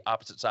things on the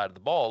opposite side of the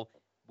ball,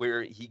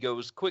 where he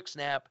goes quick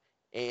snap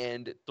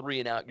and 3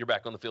 and out, you're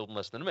back on the field in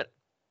less than a minute.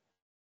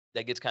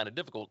 That gets kind of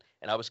difficult,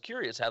 and I was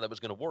curious how that was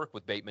going to work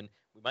with Bateman.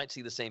 We might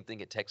see the same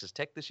thing at Texas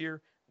Tech this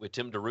year with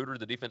Tim DeRuyter,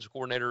 the defensive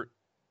coordinator,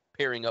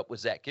 pairing up with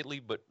Zach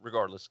Kittley, but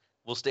regardless,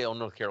 we'll stay on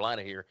North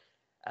Carolina here.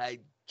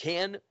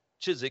 Can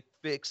Chizik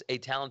fix a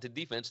talented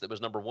defense that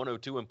was number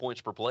 102 in points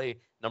per play,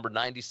 number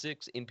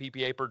 96 in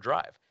PPA per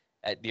drive?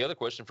 The other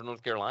question for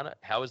North Carolina,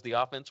 how is the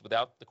offense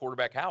without the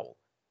quarterback Howell?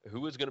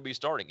 Who is going to be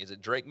starting? Is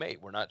it Drake May?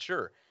 We're not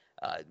sure.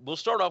 We'll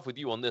start off with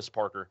you on this,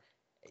 Parker.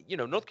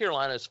 North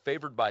Carolina is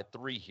favored by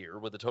 3 here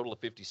with a total of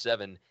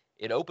 57.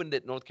 It opened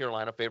at North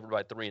Carolina favored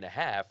by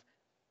 3.5.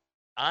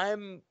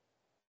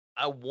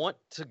 I want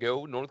to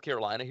go North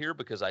Carolina here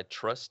because I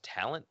trust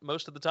talent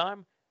most of the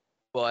time,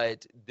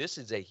 but this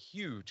is a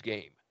huge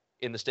game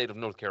in the state of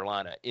North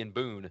Carolina in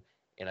Boone,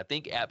 and I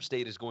think App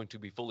State is going to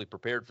be fully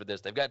prepared for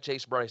this. They've got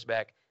Chase Bryce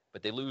back,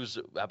 but they lose,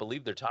 I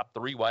believe, their top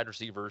 3 wide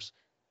receivers.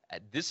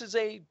 This is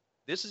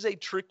a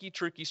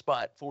tricky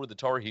spot for the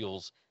Tar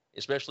Heels,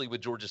 especially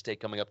with Georgia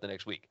State coming up the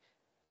next week.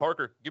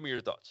 Parker, give me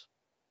your thoughts.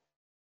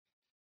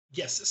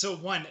 Yes. So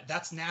one,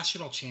 that's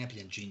national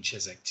champion Gene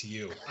Chizik to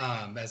you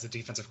as a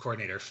defensive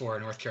coordinator for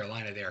North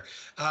Carolina there.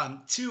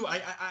 2,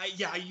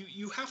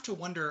 you have to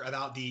wonder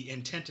about the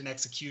intent and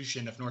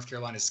execution of North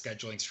Carolina's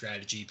scheduling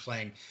strategy,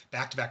 playing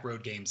back-to-back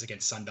road games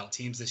against Sun Belt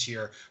teams this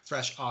year,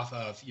 fresh off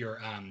of your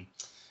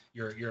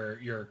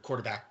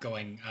quarterback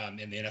going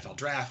in the NFL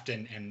draft.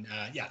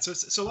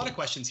 So a lot of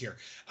questions here.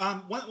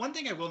 One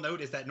thing I will note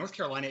is that North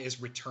Carolina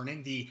is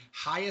returning the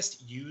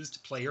highest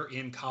used player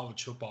in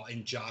college football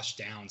in Josh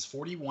Downs,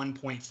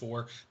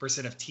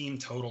 41.4% of team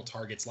total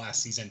targets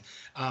last season.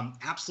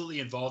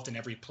 Absolutely involved in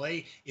every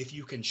play. If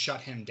you can shut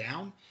him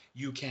down,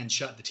 you can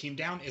shut the team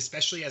down,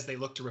 especially as they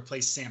look to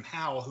replace Sam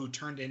Howell, who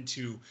turned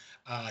into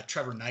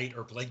Trevor Knight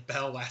or Blake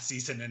Bell last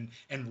season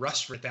and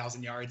rushed for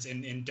 1,000 yards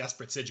in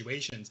desperate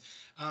situations.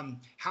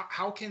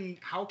 How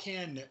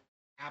can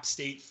App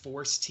State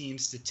force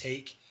teams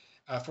to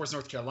force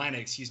North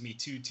Carolina,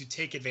 to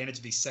take advantage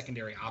of these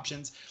secondary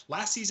options?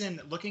 Last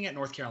season, looking at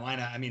North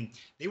Carolina,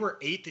 they were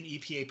 8th in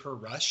EPA per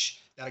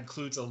rush. That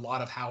includes a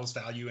lot of Howell's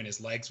value in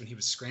his legs when he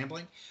was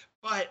scrambling.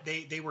 But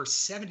they were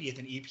 70th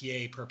in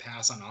EPA per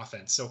pass on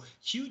offense. So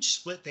huge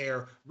split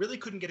there. Really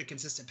couldn't get a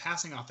consistent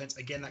passing offense.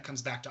 Again, that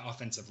comes back to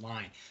offensive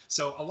line.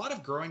 So a lot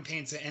of growing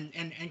pains. And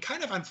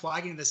kind of I'm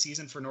flagging this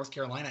season for North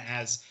Carolina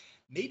as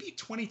maybe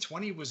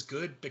 2020 was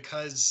good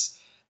because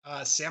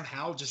Sam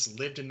Howell just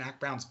lived in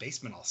Mac Brown's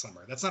basement all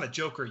summer. That's not a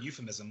joke or a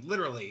euphemism.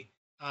 Literally,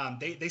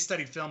 they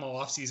studied film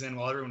all offseason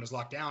while everyone was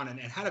locked down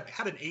and had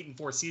an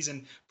 8-4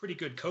 season, pretty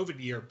good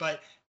COVID year. But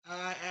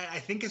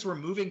I think as we're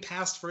moving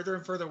past further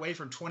and further away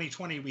from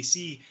 2020, we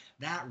see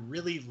that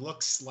really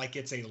looks like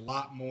it's a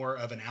lot more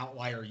of an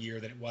outlier year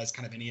than it was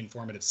kind of any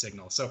informative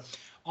signal. So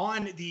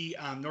on the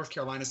North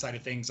Carolina side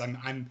of things,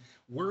 I'm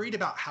worried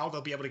about how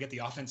they'll be able to get the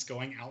offense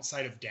going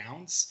outside of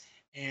Downs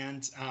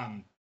and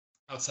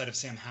outside of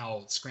Sam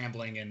Howell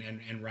scrambling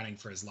and running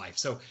for his life.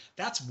 So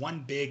that's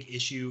one big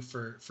issue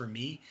for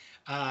me.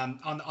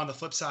 On the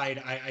flip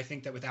side, I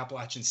think that with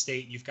Appalachian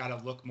State, you've got to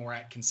look more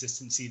at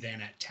consistency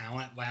than at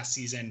talent. Last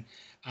season,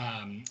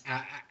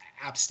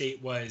 App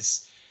State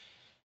was,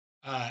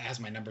 as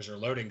my numbers are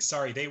loading,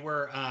 sorry, they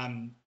were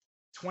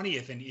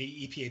 20th in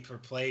EPA per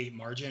play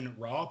margin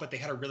raw, but they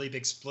had a really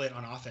big split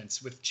on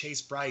offense. With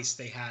Chase Bryce,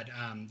 they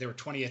were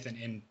 20th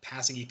in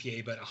passing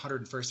EPA, but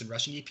 101st in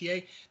rushing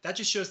EPA. That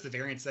just shows the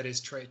variance that is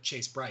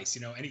Chase Bryce.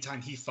 You know,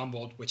 anytime he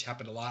fumbled, which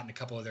happened a lot in a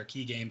couple of their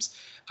key games,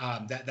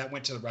 that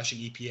went to the rushing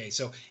EPA.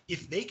 So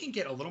if they can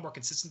get a little more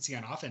consistency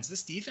on offense,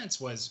 this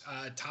defense was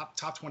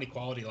top 20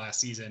 quality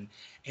last season,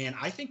 and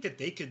I think that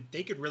they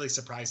could really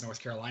surprise North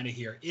Carolina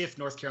here if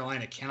North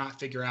Carolina cannot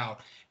figure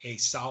out a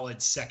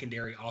solid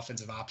secondary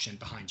offensive option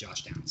behind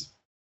Josh Downs.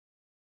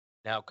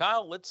 Now,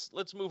 Kyle, let's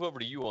move over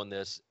to you on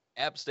this.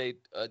 App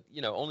State,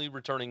 only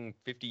returning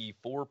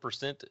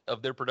 54%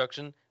 of their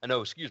production.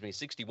 No, excuse me,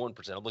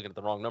 61%. I'm looking at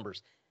the wrong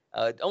numbers.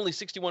 Only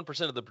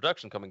 61% of the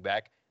production coming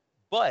back.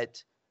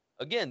 But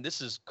again,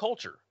 this is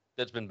culture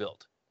that's been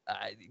built.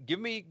 Give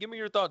me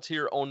your thoughts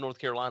here on North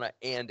Carolina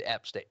and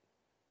App State.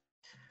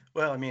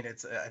 Well, I mean,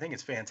 I think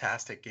it's a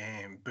fantastic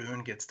game.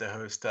 Boone gets to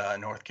host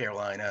North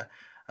Carolina.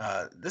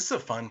 This is a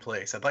fun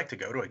place. I'd like to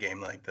go to a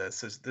game like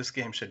this. This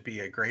game should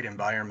be a great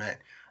environment.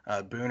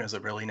 Boone is a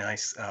really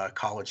nice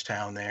college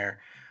town there.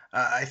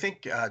 I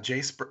think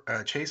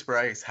Chase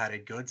Bryce had a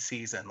good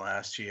season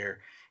last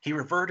year. He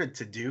reverted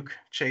to Duke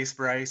Chase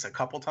Bryce a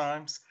couple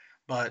times,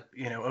 but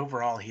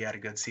overall he had a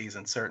good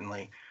season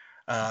certainly.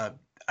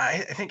 I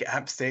think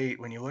App State,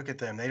 when you look at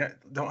them, they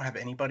don't have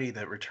anybody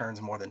that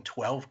returns more than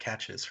 12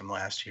 catches from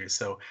last year.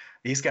 So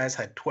these guys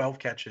had 12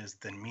 catches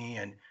than me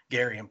and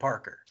Gary and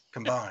Parker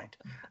combined.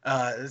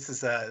 This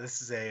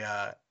is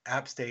a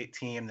App State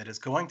team that is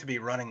going to be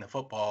running the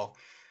football.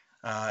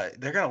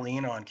 They're going to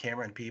lean on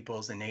Cameron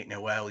Peoples and Nate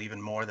Noel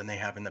even more than they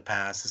have in the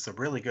past. It's a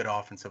really good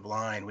offensive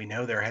line. We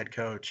know their head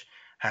coach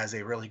has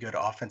a really good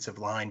offensive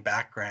line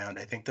background.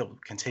 I think they'll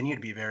continue to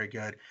be very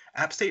good.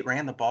 App State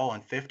ran the ball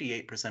on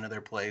 58% of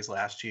their plays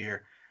last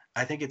year.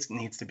 I think it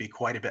needs to be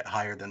quite a bit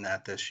higher than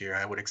that this year.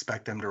 I would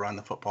expect them to run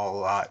the football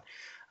a lot.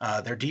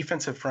 Their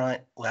defensive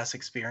front, less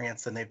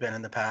experienced than they've been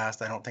in the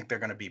past. I don't think they're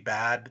going to be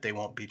bad, but they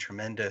won't be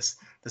tremendous.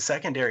 The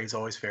secondary is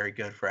always very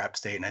good for App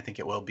State, and I think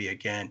it will be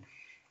again.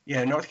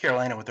 North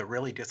Carolina with a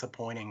really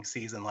disappointing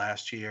season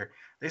last year,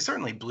 they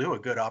certainly blew a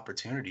good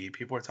opportunity.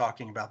 People are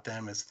talking about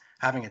them as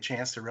having a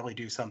chance to really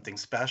do something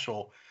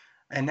special.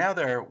 And now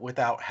they're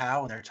without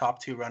Howe and their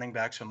top two running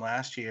backs from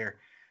last year.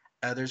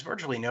 There's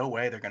virtually no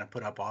way they're going to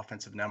put up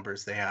offensive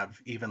numbers they have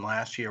even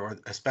last year, or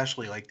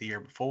especially like the year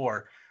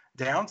before.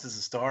 Downs is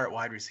a star at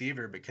wide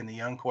receiver, but can the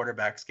young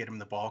quarterbacks get him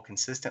the ball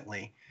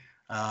consistently?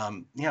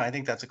 I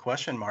think that's a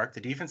question mark.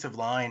 The defensive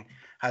line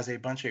has a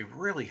bunch of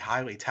really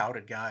highly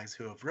touted guys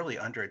who have really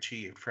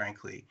underachieved,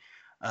 frankly.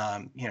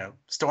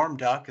 Storm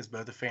Duck is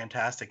both a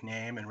fantastic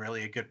name and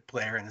really a good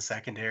player in the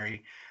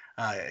secondary.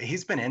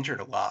 He's been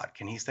injured a lot.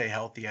 Can he stay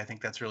healthy? I think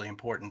that's really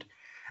important.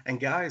 And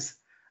guys,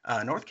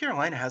 North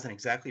Carolina hasn't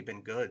exactly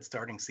been good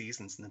starting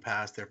seasons in the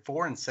past. They're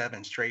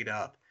 4-7 straight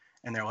up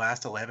in their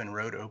last 11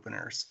 road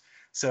openers.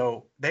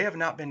 So they have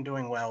not been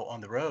doing well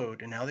on the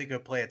road, and now they go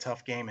play a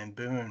tough game in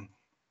Boone.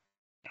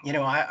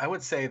 I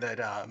would say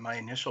that my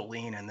initial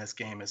lean in this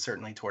game is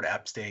certainly toward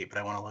App State, but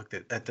I want to look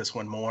at this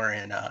one more,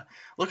 and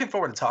looking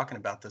forward to talking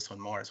about this one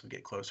more as we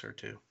get closer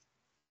to.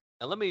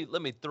 Now let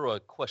me throw a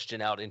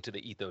question out into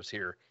the ethos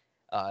here.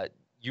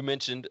 You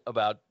mentioned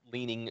about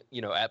leaning,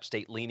 App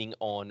State leaning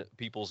on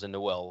Peoples and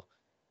Noel.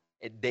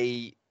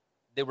 They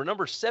were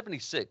number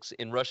 76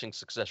 in rushing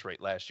success rate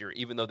last year,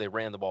 even though they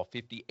ran the ball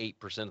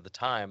 58% of the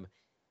time.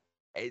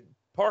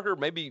 Parker,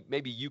 maybe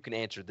you can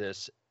answer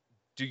this.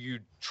 Do you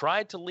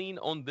try to lean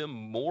on them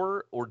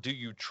more, or do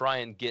you try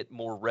and get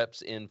more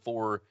reps in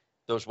for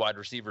those wide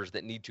receivers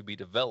that need to be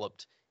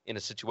developed in a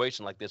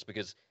situation like this?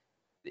 Because,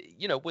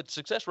 with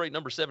success rate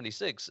number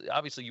 76,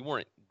 obviously you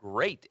weren't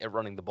great at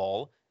running the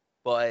ball,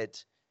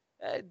 but,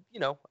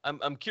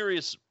 I'm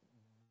curious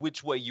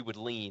which way you would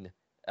lean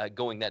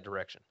going that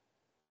direction.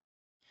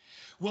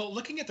 Well,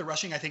 looking at the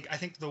rushing, I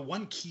think the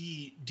one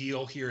key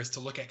deal here is to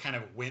look at kind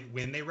of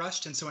when they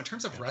rushed. And so in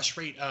terms of rush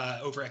rate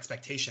over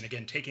expectation,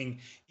 again, taking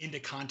into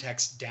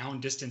context down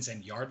distance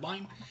and yard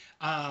line,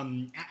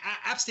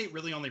 App State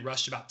really only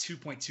rushed about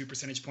 2.2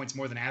 percentage points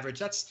more than average.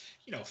 That's,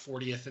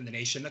 40th in the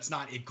nation. That's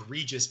not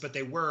egregious, but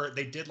they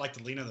did like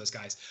to lean on those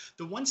guys.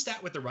 The one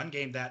stat with the run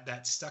game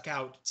that stuck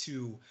out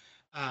to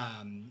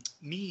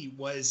me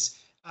was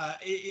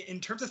in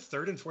terms of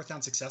third and fourth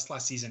down success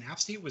last season, App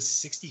State was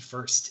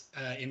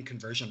 61st in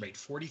conversion rate,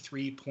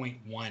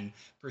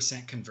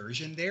 43.1%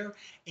 conversion there.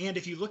 And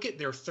if you look at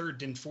their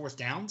third and fourth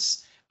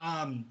downs,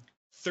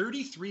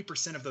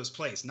 33% of those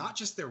plays, not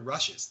just their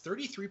rushes,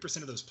 33%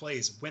 of those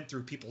plays went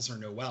through Peoples or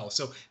Noel.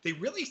 So they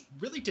really,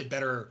 really did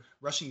better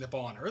rushing the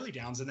ball on early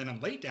downs. And then on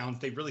late downs,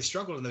 they really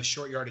struggled in those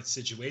short yardage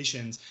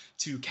situations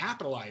to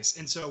capitalize.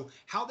 And so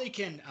how they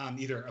can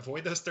either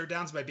avoid those third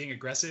downs by being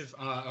aggressive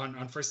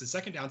on first and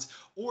second downs,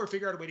 or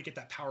figure out a way to get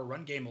that power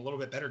run game a little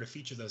bit better to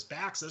feature those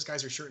backs. Those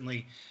guys are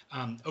certainly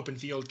open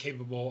field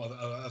capable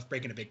of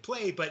breaking a big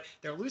play, but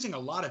they're losing a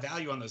lot of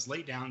value on those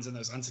late downs and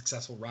those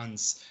unsuccessful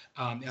runs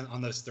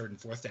on those third and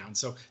fourth downs.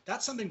 So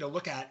that's something to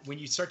look at when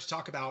you start to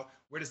talk about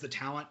where does the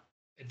talent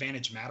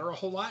advantage matter a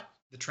whole lot.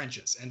 the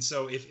trenches. And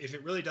so if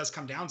it really does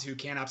come down to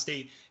can App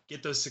State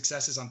get those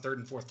successes on 3rd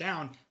and 4th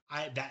down,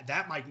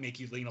 that might make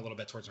you lean a little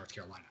bit towards North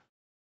Carolina.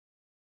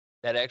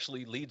 That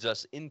actually leads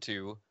us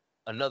into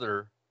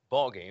another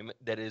ball game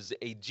that is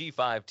a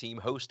G5 team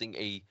hosting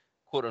a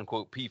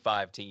quote-unquote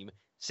P5 team.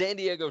 San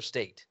Diego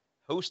State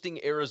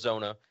hosting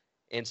Arizona,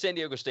 and San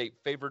Diego State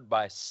favored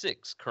by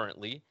 6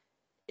 currently,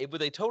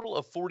 with a total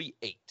of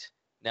 48.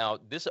 Now,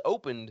 this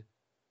opened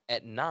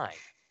at 9.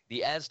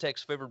 The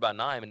Aztecs favored by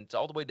 9, and it's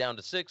all the way down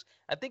to 6.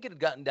 I think it had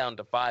gotten down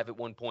to 5 at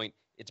one point.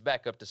 It's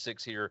back up to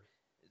 6 here.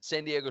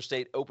 San Diego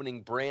State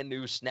opening brand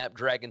new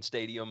Snapdragon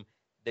Stadium.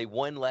 They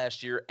won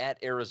last year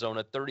at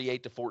Arizona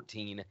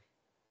 38-14.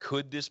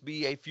 Could this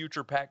be a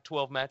future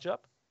Pac-12 matchup?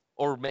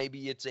 Or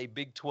maybe it's a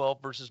Big 12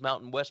 versus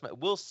Mountain West matchup.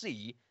 We'll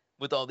see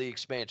with all the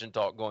expansion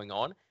talk going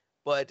on.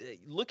 But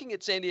looking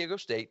at San Diego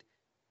State,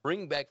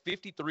 bringing back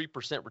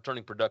 53%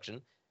 returning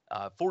production,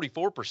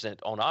 44%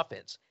 on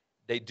offense.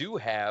 They do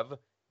have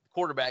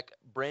quarterback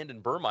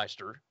Brandon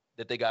Burmeister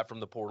that they got from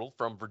the portal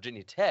from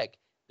Virginia Tech.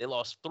 They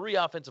lost 3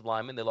 offensive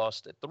linemen. They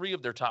lost 3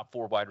 of their top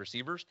 4 wide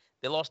receivers.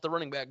 They lost the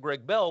running back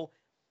Greg Bell.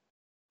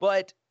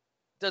 But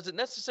does it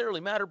necessarily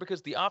matter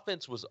because the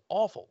offense was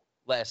awful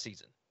last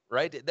season,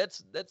 right?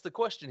 That's the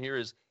question here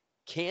is,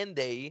 can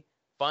they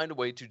find a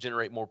way to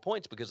generate more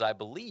points? Because I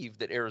believe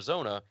that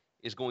Arizona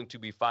is going to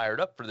be fired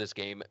up for this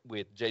game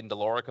with Jaden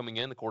DeLaura coming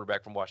in, the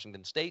quarterback from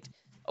Washington State,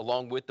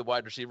 along with the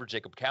wide receiver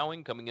Jacob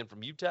Cowing coming in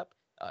from UTEP,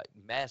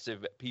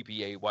 massive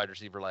PPA wide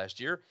receiver last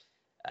year.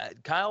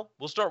 Kyle,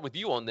 we'll start with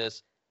you on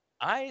this.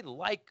 I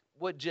like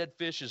what Jedd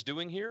Fisch is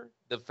doing here.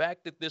 The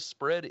fact that this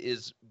spread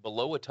is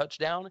below a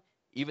touchdown,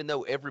 even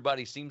though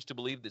everybody seems to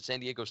believe that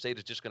San Diego State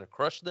is just going to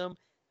crush them,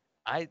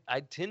 I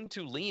tend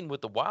to lean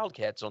with the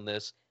Wildcats on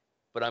this,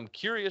 but I'm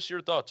curious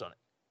your thoughts on it.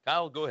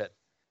 Kyle, go ahead.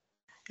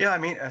 Yeah, I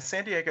mean,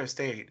 San Diego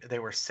State, they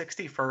were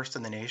 61st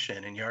in the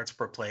nation in yards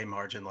per play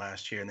margin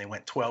last year, and they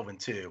went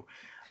 12-2.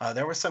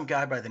 There was some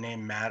guy by the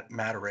name Matt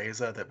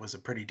Areza that was a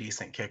pretty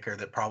decent kicker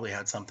that probably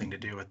had something to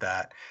do with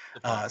that.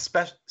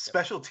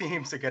 Special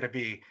teams are going to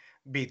be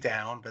beat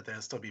down, but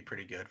they'll still be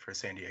pretty good for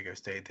San Diego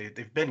State.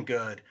 They've been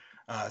good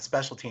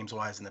special teams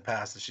wise in the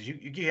past. It's just,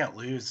 you can't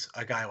lose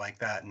a guy like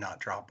that and not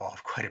drop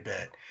off quite a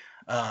bit.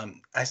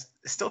 I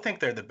still think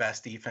they're the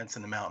best defense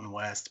in the Mountain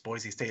West.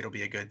 Boise State will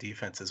be a good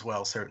defense as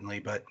well, certainly.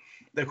 But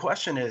the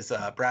question is,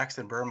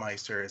 Braxton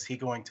Burmeister, is he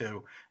going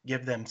to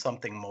give them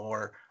something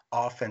more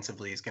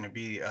offensively? Is going to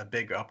be a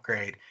big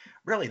upgrade.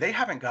 Really, they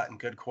haven't gotten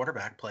good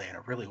quarterback play in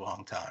a really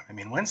long time. I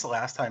mean, when's the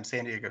last time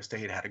San Diego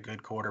State had a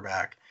good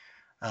quarterback?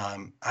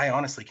 I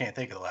honestly can't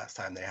think of the last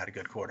time they had a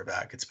good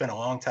quarterback. It's been a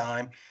long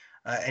time.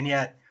 And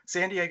yet,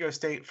 San Diego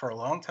State for a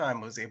long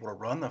time was able to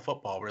run the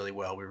football really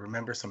well. We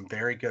remember some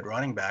very good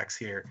running backs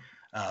here,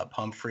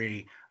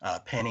 Pumphrey,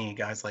 Penny,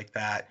 guys like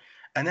that.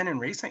 And then in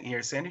recent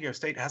years, San Diego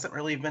State hasn't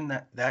really been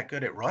that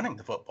good at running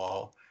the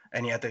football,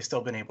 and yet they've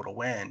still been able to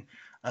win.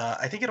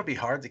 I think it'll be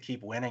hard to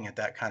keep winning at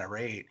that kind of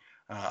rate.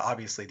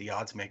 Obviously, the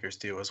odds makers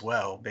do as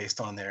well, based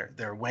on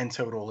their win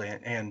total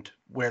and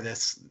where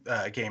this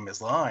game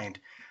is lined.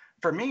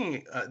 For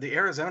me, the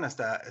Arizona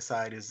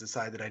side is the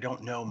side that I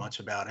don't know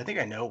much about. I think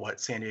I know what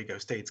San Diego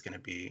State's going to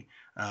be.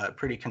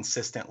 Pretty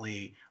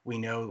consistently, we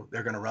know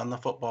they're going to run the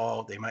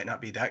football. They might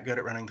not be that good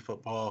at running the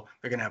football.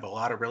 They're going to have a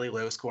lot of really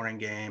low-scoring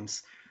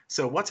games.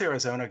 So what's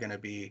Arizona going to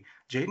be?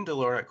 Jaden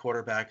DeLaura at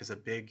quarterback is a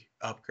big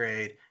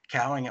upgrade.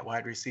 Cowing at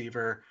wide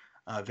receiver,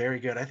 very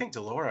good. I think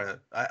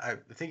DeLaura, I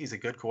think he's a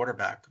good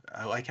quarterback.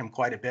 I like him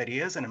quite a bit. He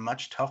is in a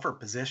much tougher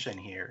position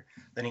here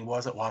than he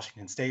was at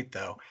Washington State,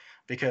 though,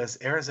 because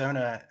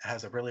Arizona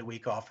has a really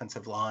weak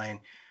offensive line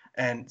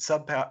and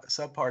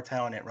subpar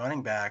talent at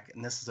running back,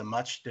 and this is a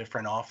much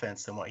different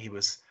offense than what he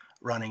was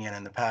running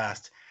in the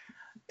past.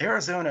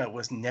 Arizona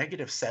was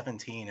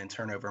 -17 in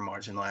turnover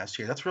margin last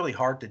year. That's really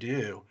hard to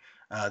do.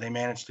 They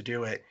managed to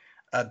do it.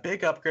 A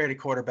big upgraded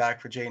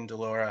quarterback for Jaden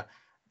DeLaura.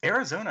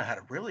 Arizona had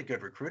a really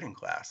good recruiting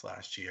class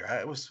last year.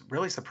 It was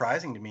really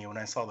surprising to me when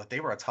I saw that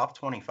they were a top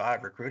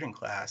 25 recruiting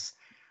class.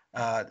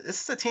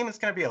 This is a team that's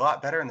going to be a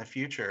lot better in the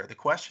future. The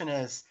question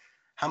is,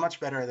 how much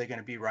better are they going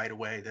to be right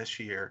away this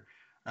year?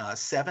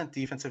 7th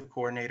defensive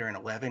coordinator in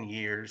 11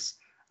 years.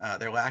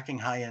 They're lacking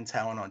high-end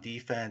talent on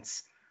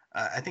defense.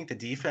 I think the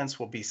defense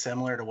will be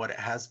similar to what it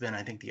has been.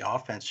 I think the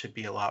offense should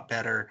be a lot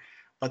better.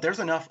 But there's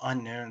enough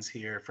unknowns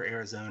here for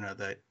Arizona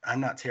that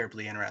I'm not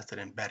terribly interested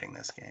in betting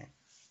this game.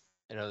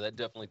 You know, that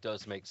definitely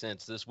does make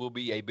sense. This will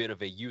be a bit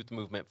of a youth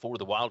movement for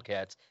the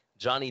Wildcats.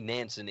 Johnny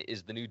Nansen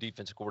is the new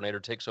defensive coordinator,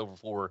 takes over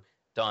for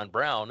Don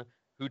Brown,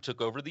 who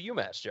took over the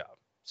UMass job.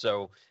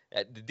 So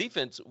the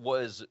defense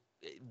was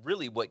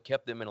really what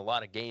kept them in a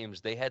lot of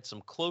games. They had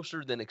some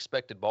closer than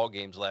expected ball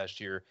games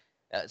last year.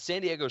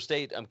 San Diego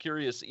State, I'm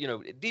curious,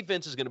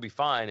 defense is going to be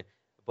fine,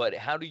 but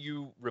how do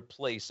you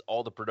replace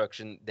all the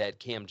production that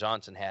Cam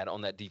Johnson had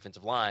on that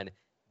defensive line?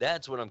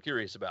 That's what I'm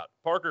curious about.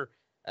 Parker,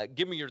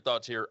 give me your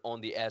thoughts here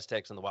on the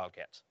Aztecs and the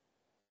Wildcats.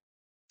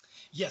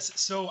 Yes,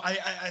 so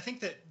I think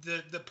that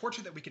the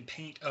portrait that we can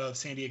paint of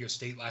San Diego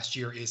State last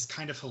year is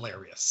kind of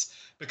hilarious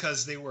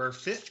because they were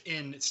fifth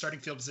in starting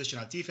field position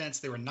on defense,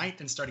 they were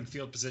ninth in starting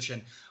field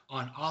position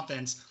on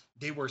offense.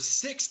 They were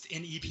sixth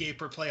in EPA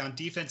per play on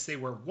defense. They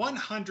were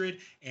 118th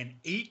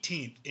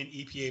in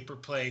EPA per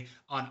play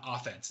on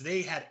offense.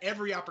 They had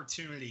every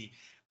opportunity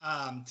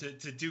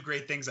to do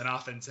great things on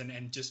offense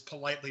and just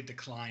politely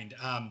declined.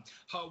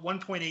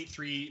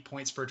 1.83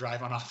 points per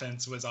drive on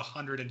offense was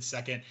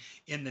 102nd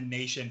in the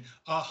nation,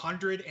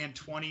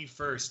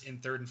 121st in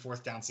third and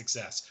fourth down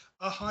success,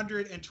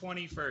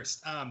 121st.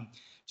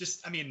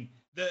 I mean,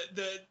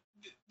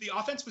 the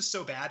offense was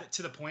so bad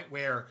to the point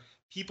where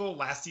people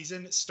last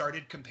season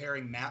started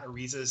comparing Matt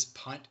Ariza's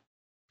punt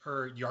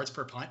per yards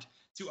per punt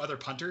to other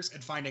punters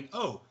and finding,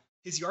 oh,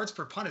 his yards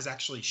per punt is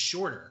actually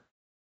shorter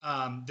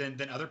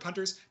than other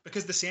punters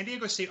because the San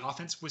Diego State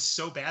offense was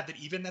so bad that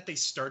even that they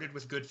started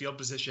with good field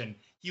position,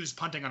 he was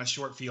punting on a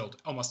short field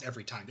almost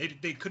every time.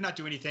 They could not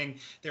do anything.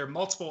 There are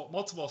multiple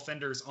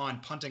offenders on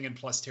punting in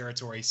plus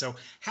territory, so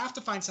have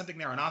to find something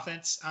there on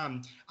offense.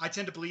 I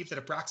tend to believe that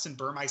if Braxton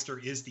Burmeister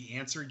is the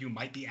answer, you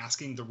might be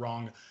asking the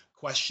wrong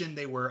question.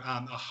 They were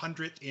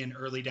 100th in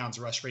early downs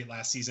rush rate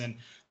last season,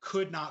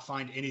 could not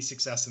find any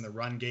success in the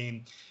run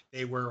game.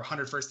 They were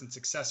 101st in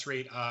success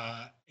rate,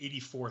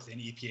 84th in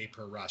EPA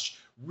per rush.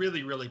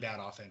 Really, really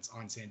bad offense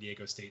on San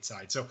Diego State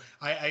side. So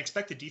I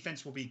expect the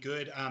defense will be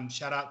good.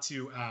 Shout out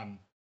to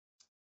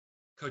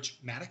Coach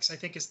Maddox, I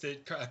think is the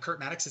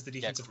Kurt Maddox is the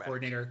defensive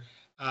coordinator.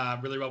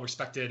 Really well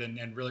respected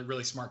and really,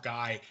 really smart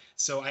guy.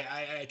 So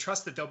I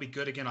trust that they'll be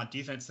good again on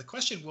defense. The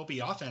question will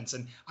be offense.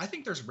 And I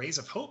think there's rays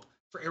of hope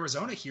for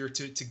Arizona here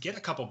to get a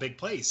couple big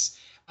plays.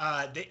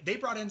 They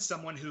brought in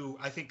someone who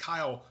I think,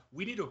 Kyle,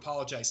 we need to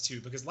apologize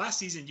to because last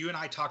season you and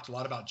I talked a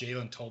lot about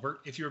Jalen Tolbert.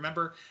 If you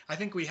remember, I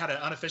think we had an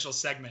unofficial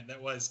segment that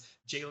was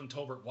Jalen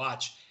Tolbert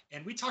Watch.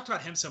 And we talked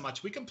about him so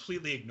much, we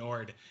completely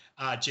ignored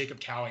Jacob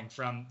Cowing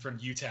from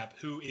UTEP,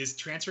 who is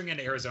transferring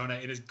into Arizona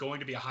and is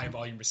going to be a high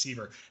volume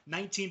receiver.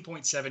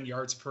 19.7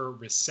 yards per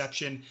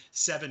reception,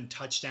 7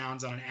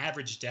 touchdowns on an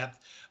average depth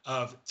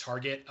of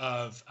target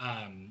of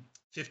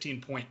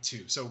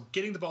 15.2. So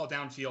getting the ball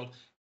downfield,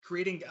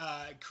 creating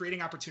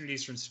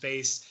opportunities from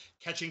space,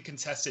 catching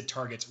contested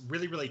targets,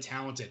 really, really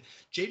talented.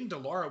 Jaden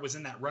DeLaura was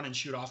in that run and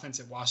shoot offense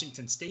at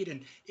Washington State,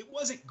 and it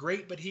wasn't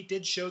great, but he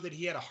did show that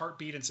he had a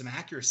heartbeat and some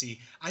accuracy.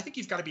 I think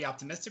you've got to be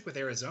optimistic with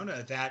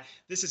Arizona that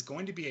this is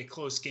going to be a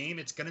close game.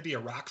 It's going to be a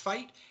rock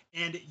fight,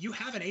 and you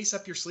have an ace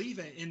up your sleeve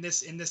in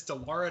this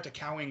DeLaura to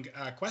Cowing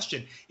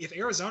question. If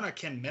Arizona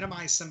can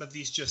minimize some of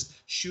these just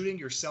shooting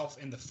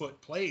yourself in the foot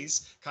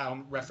plays,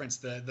 Kyle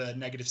referenced the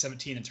negative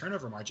 17 in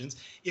turnover margins.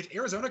 If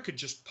Arizona could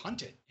just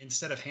punt it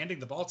instead of handing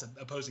the ball to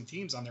opposing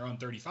teams on their own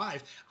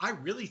 35, I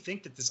really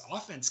think that this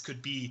offense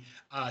could be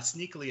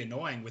sneakily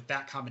annoying with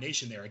that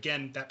combination there.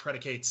 Again, that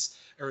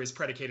is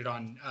predicated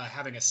on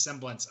having a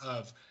semblance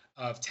of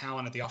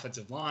talent at the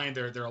offensive line.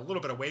 They're a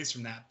little bit of ways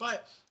from that,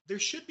 but there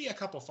should be a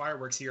couple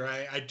fireworks here.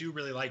 I do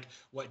really like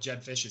what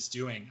Jedd Fisch is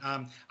doing.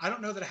 I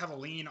don't know that I have a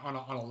lean on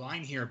a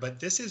line here, but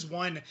this is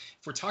one,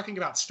 if we're talking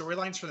about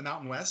storylines for the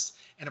Mountain West,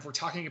 and if we're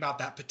talking about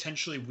that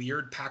potentially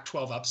weird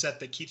Pac-12 upset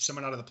that keeps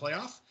someone out of the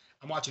playoff,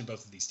 I'm watching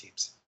both of these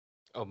teams.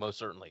 Oh, most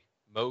certainly.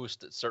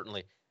 Most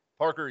certainly.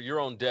 Parker,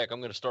 you're on deck. I'm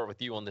going to start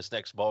with you on this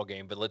next ball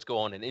game, but let's go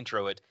on and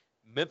intro it.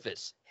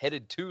 Memphis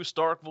headed to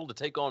Starkville to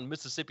take on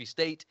Mississippi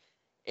State,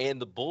 and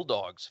the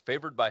Bulldogs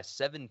favored by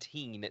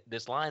 17.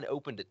 This line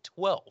opened at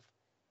 12,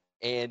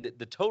 and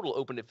the total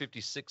opened at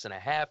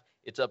 56.5.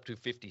 It's up to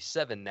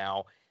 57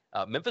 now.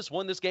 Memphis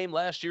won this game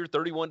last year,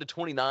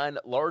 31-29,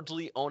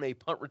 largely on a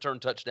punt return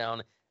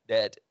touchdown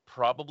that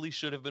probably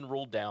should have been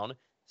ruled down.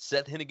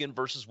 Seth Hennigan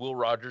versus Will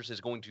Rogers is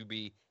going to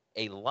be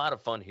a lot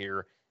of fun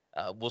here.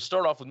 We'll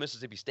start off with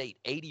Mississippi State.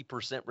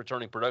 80%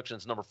 returning production.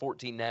 It's number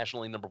 14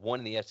 nationally, number 1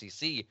 in the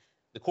SEC.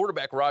 The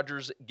quarterback,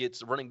 Rogers,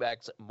 gets running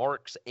backs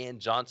Marks and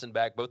Johnson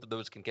back. Both of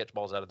those can catch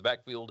balls out of the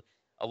backfield,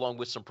 along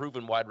with some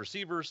proven wide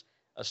receivers,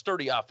 a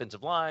sturdy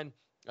offensive line.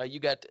 You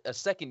got a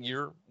second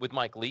year with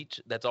Mike Leach.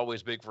 That's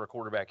always big for a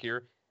quarterback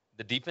here.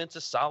 The defense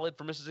is solid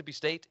for Mississippi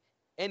State,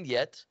 and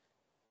yet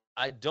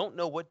I don't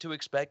know what to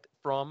expect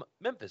from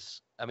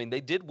Memphis. I mean,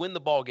 they did win the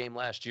ball game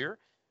last year.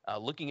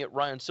 Looking at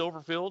Ryan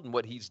Silverfield and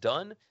what he's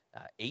done,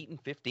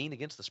 8-15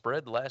 against the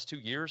spread the last 2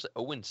 years,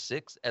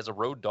 0-6 as a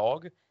road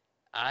dog.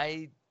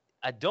 I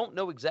don't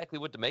know exactly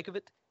what to make of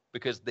it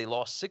because they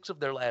lost 6 of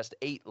their last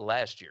 8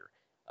 last year.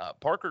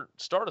 Parker,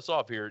 start us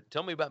off here.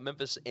 Tell me about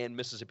Memphis and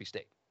Mississippi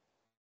State.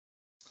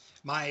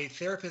 My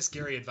therapist,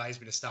 Gary,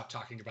 advised me to stop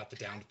talking about the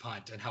downed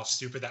punt and how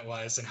stupid that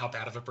was and how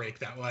bad of a break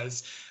that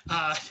was.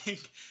 I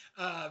think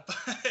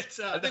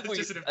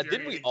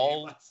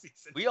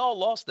we all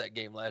lost that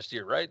game last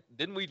year, right?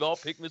 Didn't we all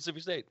pick Mississippi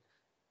State?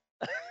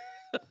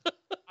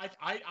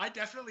 I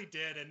definitely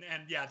did, and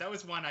yeah, that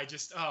was one I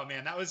just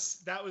that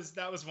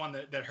was one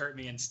that hurt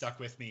me and stuck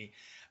with me.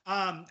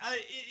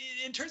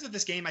 In terms of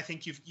this game, I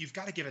think you've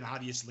got to give an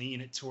obvious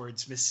lean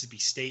towards Mississippi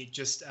State.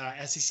 Just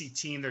SEC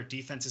team, their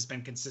defense has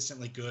been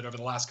consistently good over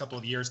the last couple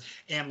of years,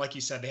 and like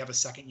you said, they have a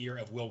second year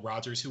of Will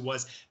Rogers, who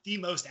was the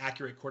most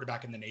accurate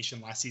quarterback in the nation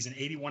last season,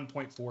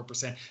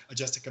 81.4%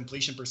 adjusted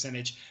completion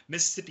percentage.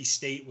 Mississippi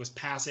State was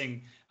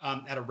passing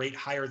at a rate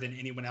higher than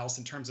anyone else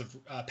in terms of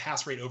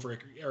pass rate over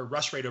or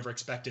rush rate over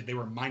expected. They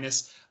were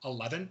minus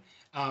 11.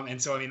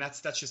 And so, I mean,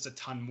 that's just a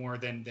ton more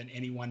than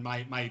anyone.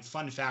 My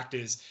fun fact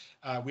is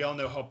we all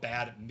know how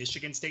bad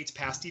Michigan State's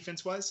pass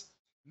defense was.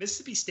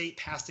 Mississippi State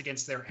passed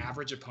against their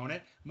average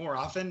opponent more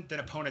often than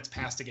opponents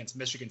passed against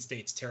Michigan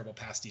State's terrible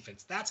pass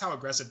defense. That's how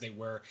aggressive they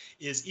were,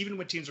 is even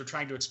when teams were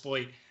trying to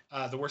exploit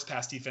the worst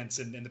pass defense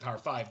in the Power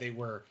Five, they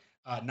were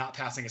not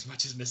passing as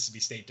much as Mississippi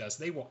State does.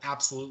 They will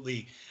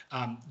absolutely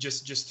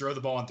just throw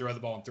the ball and throw the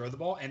ball and throw the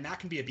ball, and that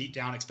can be a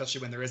beatdown,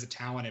 especially when there is a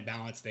talent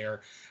imbalance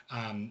there,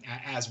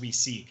 as we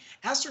see.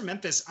 As for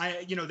Memphis,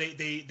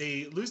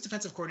 they lose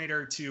defensive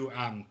coordinator to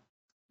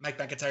Mike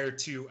McIntyre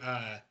to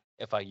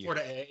FIU.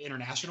 Florida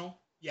International.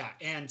 Yeah,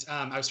 and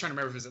I was trying to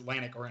remember if it was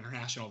Atlantic or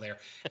International there.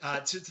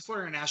 To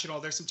Florida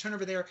International, there's some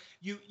turnover there.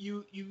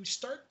 You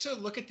start to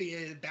look at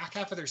the back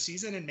half of their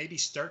season and maybe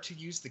start to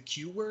use the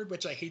Q word,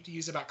 which I hate to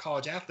use about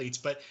college athletes,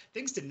 but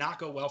things did not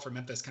go well for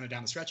Memphis kind of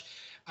down the stretch.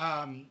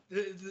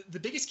 The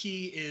biggest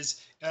key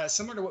is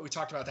similar to what we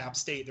talked about at App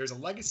State. There's a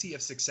legacy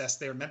of success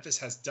there. Memphis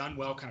has done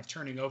well kind of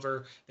turning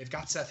over. They've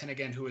got Seth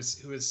Hennigan, who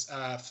is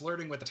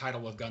flirting with the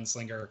title of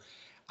gunslinger.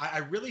 I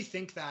really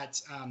think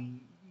that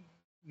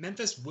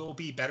Memphis will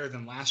be better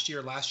than last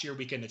year. Last year,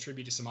 we can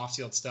attribute to some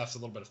off-field stuff, a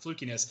little bit of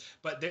flukiness,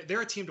 but they're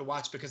a team to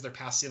watch because their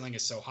pass ceiling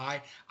is so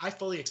high. I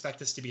fully expect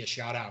this to be a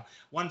shout-out.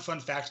 One fun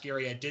fact,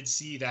 Gary, I did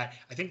see that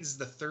I think this is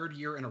the third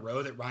year in a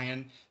row that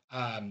Ryan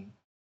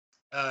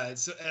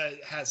has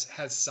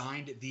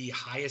signed the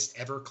highest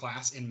ever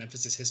class in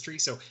Memphis's history.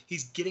 So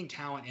he's getting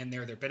talent in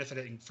there. They're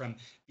benefiting from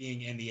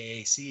being in the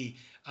AAC.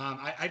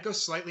 I'd go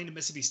slightly into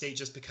Mississippi State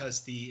just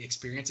because the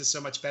experience is so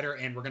much better.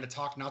 And we're going to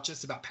talk not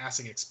just about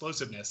passing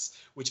explosiveness,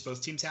 which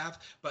both teams have,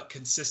 but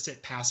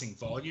consistent passing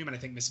volume. And I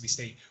think Mississippi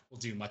State will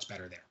do much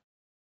better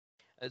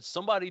there.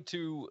 Somebody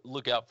to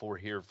look out for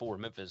here for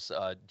Memphis,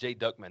 Jay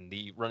Duckman,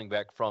 the running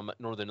back from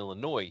Northern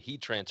Illinois. He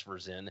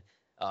transfers in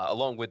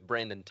along with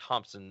Brandon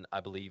Thompson, I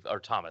believe, or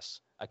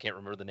Thomas. I can't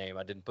remember the name.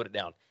 I didn't put it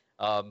down.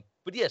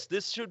 But yes,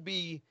 this should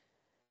be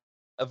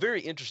a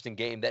very interesting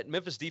game. That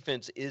Memphis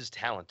defense is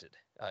talented.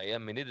 I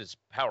mean, it is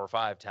Power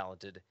 5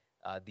 talented.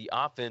 The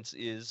offense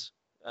is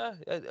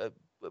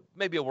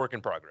maybe a work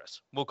in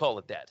progress. We'll call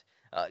it that.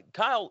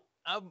 Kyle,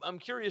 I'm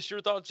curious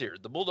your thoughts here.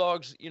 The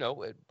Bulldogs,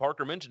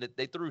 Parker mentioned it,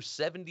 they threw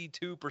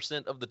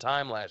 72% of the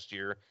time last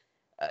year,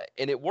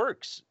 and it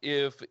works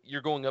if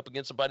you're going up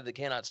against somebody that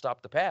cannot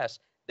stop the pass.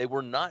 They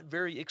were not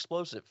very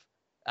explosive.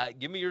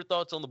 Give me your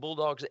thoughts on the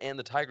Bulldogs and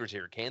the Tigers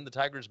here. Can the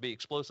Tigers be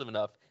explosive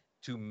enough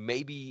to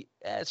maybe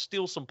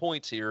steal some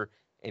points here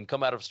and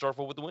come out of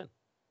Starkville with the win?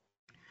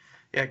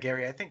 Yeah,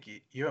 Gary, I think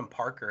you and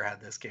Parker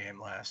had this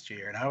game last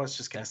year, and I was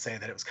just going to say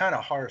that it was kind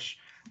of harsh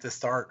to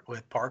start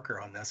with Parker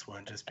on this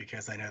one, just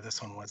because I know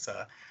this one was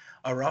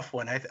a rough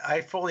one.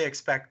 I fully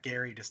expect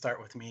Gary to start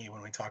with me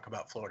when we talk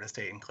about Florida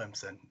State and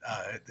Clemson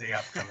the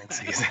upcoming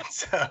season.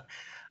 So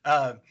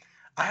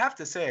I have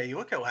to say, you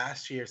look at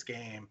last year's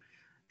game,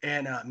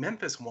 and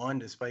Memphis won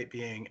despite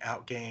being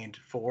outgained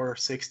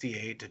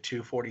 468 to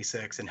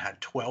 246 and had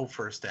 12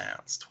 first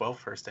downs. 12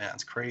 first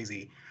downs,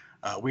 crazy.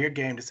 Weird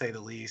game to say the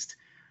least.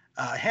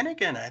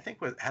 Hennigan, I think,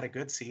 had a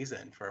good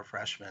season for a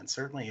freshman.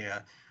 Certainly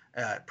a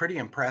pretty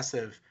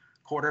impressive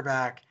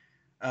quarterback.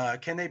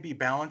 Can they be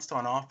balanced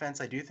on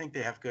offense? I do think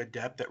they have good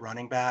depth at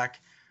running back.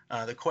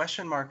 The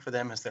question mark for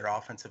them is their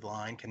offensive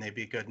line. Can they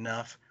be good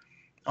enough?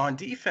 On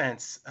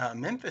defense,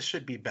 Memphis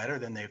should be better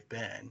than they've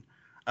been.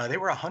 They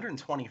were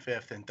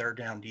 125th in third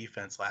down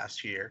defense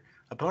last year.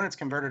 Opponents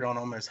converted on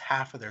almost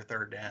half of their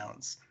third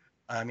downs.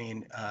 I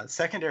mean,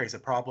 secondary is a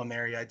problem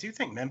area. I do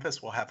think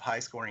Memphis will have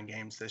high-scoring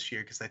games this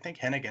year because I think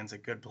Hennigan's a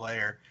good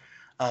player.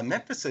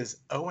 Memphis is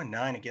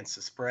 0-9 against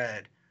the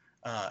spread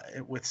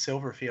with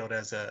Silverfield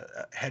as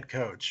a head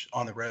coach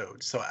on the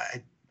road. So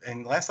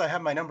unless I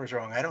have my numbers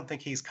wrong, I don't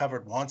think he's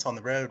covered once on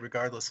the road,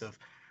 regardless of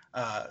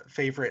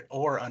favorite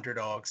or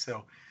underdog.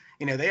 So,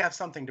 they have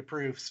something to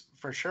prove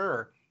for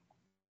sure.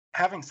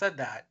 Having said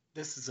that,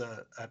 this is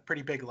a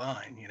pretty big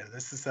line.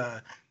 This is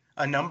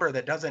a number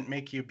that doesn't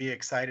make you be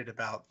excited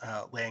about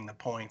laying the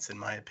points, in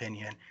my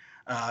opinion.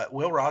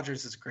 Will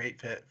Rogers is a great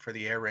fit for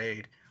the air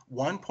raid.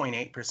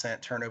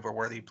 1.8%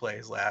 turnover-worthy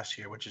plays last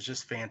year, which is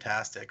just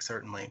fantastic,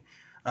 certainly.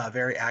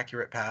 Very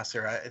accurate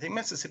passer. I think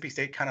Mississippi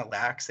State kind of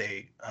lacks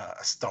a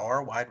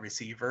star wide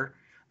receiver,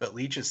 but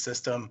Leach's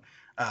system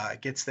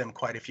gets them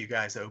quite a few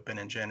guys open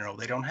in general.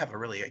 They don't have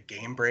a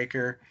game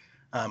breaker.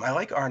 I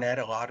like Arnett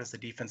a lot as the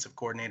defensive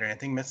coordinator, and I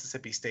think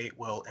Mississippi State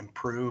will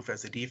improve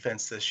as a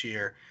defense this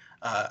year.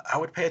 I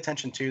would pay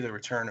attention to the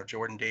return of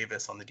Jordan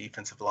Davis on the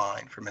defensive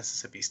line for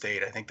Mississippi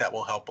State. I think that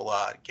will help a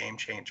lot. Game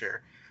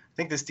changer. I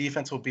think this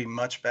defense will be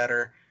much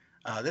better.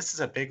 This is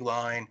a big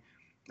line.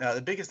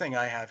 The biggest thing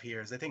I have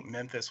here is I think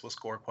Memphis will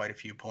score quite a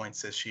few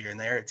points this year, and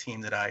they're a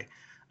team that I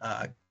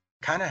uh,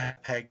 kind of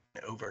have pegged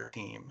over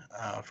team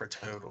for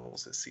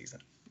totals this season.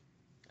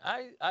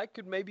 I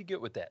could maybe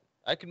get with that.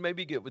 I could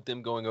maybe get with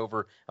them going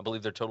over. I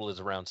believe their total is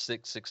around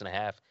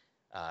 6.5.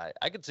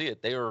 I could see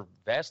it. They are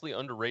vastly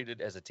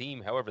underrated as a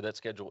team. However, that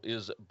schedule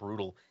is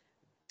brutal.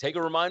 Take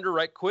a reminder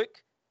right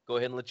quick. Go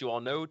ahead and let you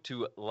all know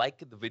to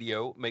like the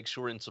video. Make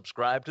sure and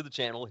subscribe to the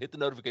channel. Hit the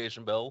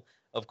notification bell,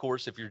 of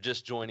course, if you're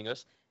just joining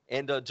us.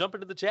 And jump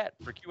into the chat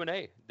for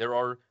Q&A. There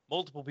are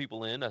multiple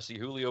people in. I see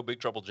Julio, Big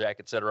Trouble Jack,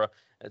 etc.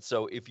 And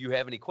so if you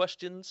have any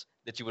questions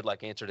that you would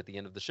like answered at the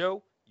end of the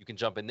show, you can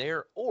jump in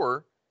there.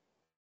 Or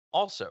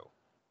also,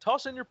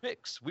 toss in your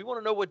picks. We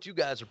want to know what you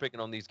guys are picking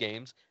on these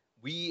games.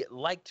 We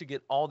like to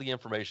get all the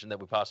information that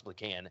we possibly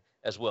can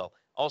as well.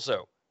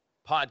 Also,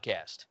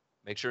 podcast.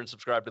 Make sure and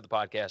subscribe to the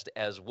podcast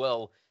as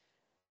well.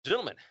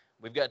 Gentlemen,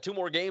 we've got 2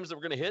 more games that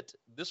we're going to hit.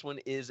 This one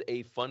is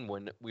a fun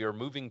one. We are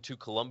moving to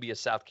Columbia,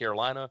 South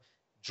Carolina.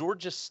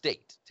 Georgia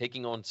State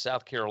taking on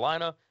South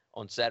Carolina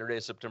on Saturday,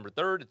 September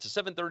 3rd. It's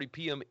a 7:30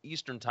 p.m.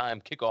 Eastern Time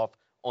kickoff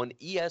on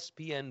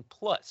ESPN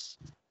Plus.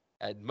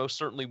 And most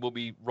certainly we'll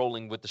be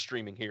rolling with the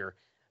streaming here.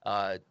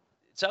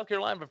 South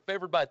Carolina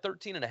favored by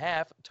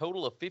 13.5,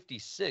 total of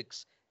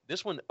 56.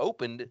 This one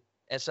opened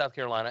as South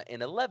Carolina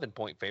an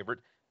 11-point favorite.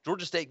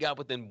 Georgia State got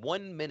within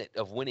 1 minute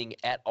of winning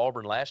at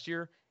Auburn last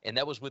year, and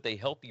that was with a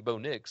healthy Bo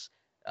Nix.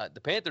 The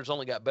Panthers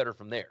only got better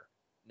from there.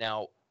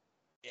 Now,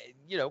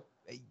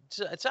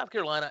 South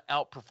Carolina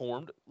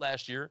outperformed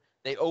last year.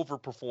 They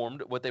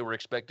overperformed what they were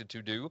expected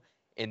to do.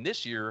 And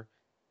this year,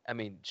 I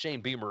mean,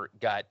 Shane Beamer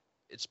got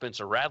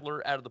Spencer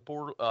Rattler out of the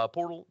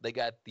portal. They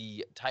got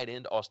the tight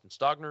end, Austin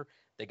Stogner.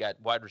 They got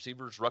wide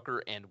receivers,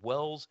 Rucker and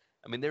Wells.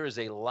 I mean, there is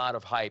a lot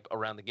of hype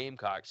around the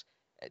Gamecocks.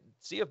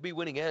 CFB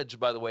Winning Edge,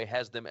 by the way,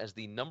 has them as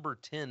the number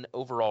 10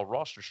 overall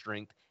roster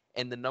strength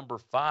and the number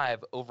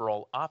 5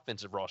 overall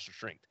offensive roster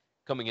strength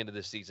coming into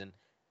this season.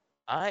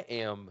 I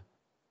am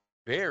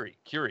very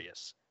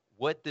curious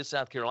what this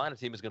South Carolina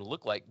team is going to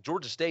look like.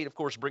 Georgia State, of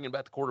course, bringing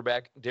back the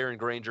quarterback, Darren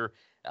Granger.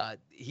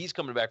 He's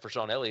coming back for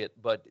Sean Elliott,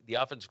 but the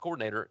offensive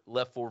coordinator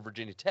left for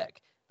Virginia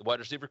Tech. The wide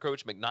receiver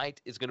coach, McKnight,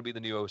 is going to be the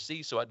new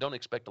OC, so I don't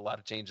expect a lot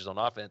of changes on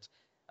offense.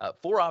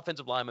 4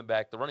 offensive linemen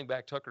back, the running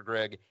back, Tucker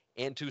Gregg,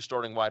 and 2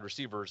 starting wide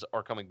receivers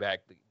are coming back.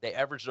 They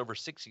averaged over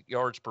 6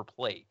 yards per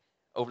play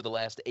over the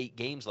last 8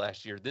 games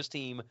last year. This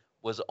team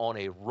was on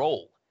a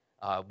roll.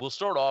 We'll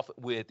start off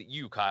with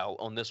you, Kyle,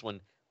 on this one.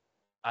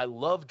 I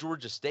love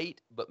Georgia State,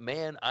 but,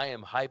 man, I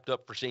am hyped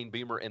up for Shane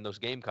Beamer and those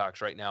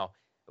Gamecocks right now.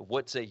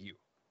 What say you?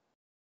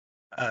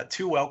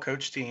 2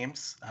 well-coached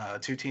teams,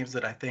 2 teams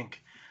that I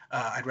think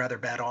I'd rather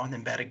bet on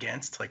than bet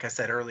against, like I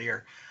said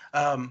earlier.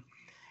 I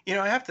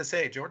have to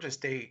say, Georgia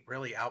State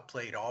really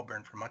outplayed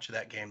Auburn for much of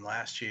that game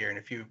last year. And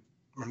if you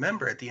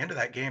remember, at the end of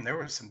that game, there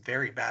was some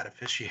very bad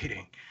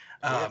officiating.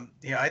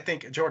 I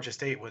think Georgia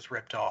State was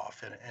ripped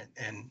off.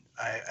 And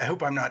I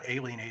hope I'm not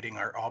alienating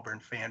our Auburn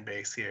fan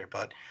base here.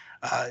 But,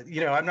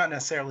 I'm not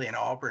necessarily an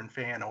Auburn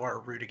fan or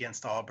root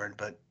against Auburn,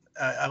 but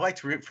I like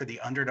to root for the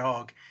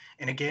underdog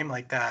in a game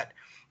like that.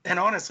 And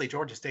honestly,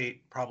 Georgia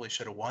State probably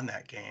should have won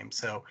that game.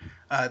 So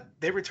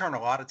they return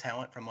a lot of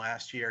talent from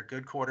last year.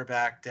 Good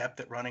quarterback, depth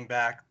at running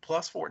back,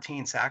 plus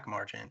 14 sack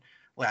margin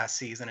last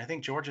season. I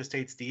think Georgia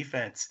State's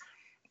defense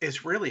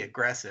is really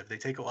aggressive. They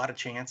take a lot of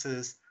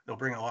chances. They'll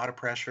bring a lot of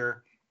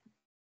pressure.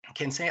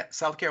 Can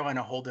South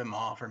Carolina hold them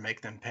off or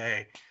make them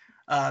pay?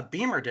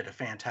 Beamer did a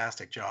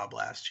fantastic job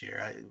last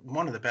year.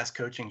 One of the best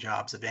coaching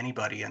jobs of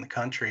anybody in the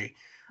country.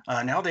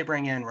 Now they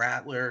bring in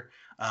Rattler.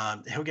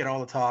 He'll get all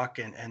the talk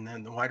and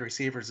then the wide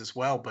receivers as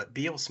well. But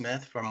Beal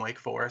Smith from Wake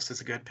Forest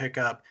is a good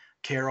pickup.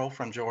 Carroll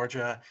from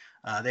Georgia.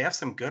 They have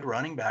some good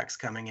running backs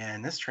coming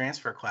in. This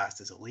transfer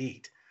class is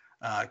elite.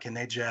 Can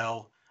they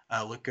gel,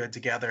 look good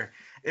together?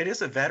 It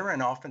is a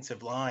veteran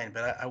offensive line,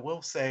 but I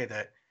will say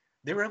that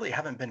they really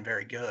haven't been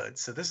very good.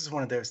 So this is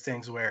one of those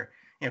things where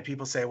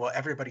people say, well,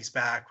 everybody's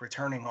back,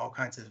 returning all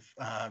kinds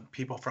of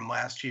people from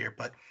last year.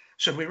 But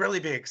should we really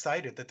be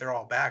excited that they're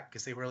all back?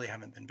 Because they really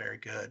haven't been very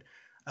good.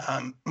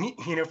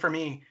 For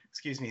me,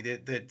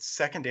 the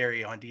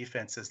secondary on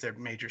defense is their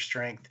major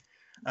strength.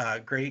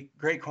 Great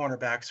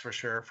cornerbacks for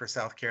sure for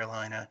South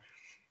Carolina.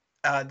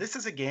 This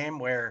is a game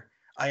where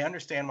I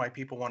understand why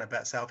people want to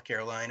bet South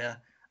Carolina.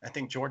 I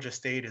think Georgia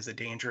State is a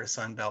dangerous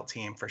Sun Belt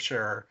team for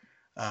sure.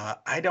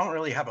 I don't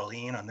really have a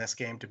lean on this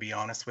game, to be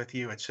honest with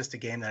you. It's just a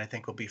game that I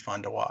think will be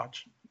fun to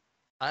watch.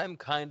 I'm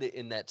kind of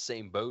in that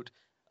same boat.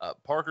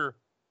 Parker,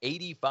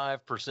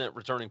 85%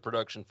 returning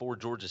production for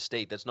Georgia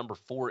State. That's number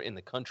 4 in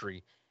the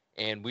country.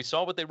 And we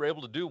saw what they were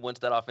able to do once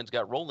that offense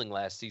got rolling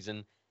last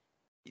season.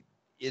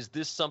 Is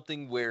this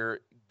something where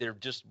they're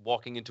just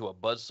walking into a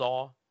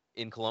buzzsaw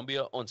in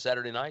Columbia on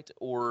Saturday night?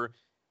 Or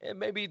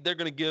maybe they're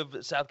going to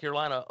give South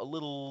Carolina a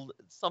little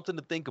something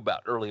to think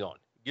about early on?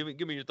 Give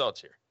me your thoughts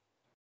here.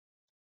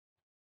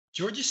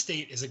 Georgia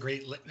State is a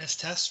great litmus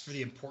test for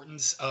the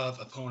importance of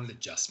opponent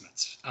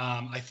adjustments.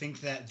 I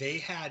think that they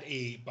had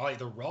by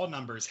the raw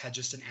numbers, had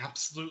just an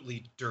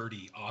absolutely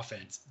dirty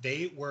offense.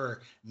 They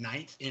were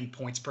ninth in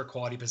points per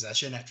quality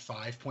possession at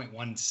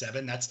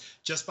 5.17. That's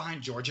just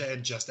behind Georgia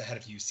and just ahead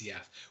of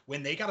UCF.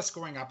 When they got a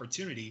scoring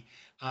opportunity,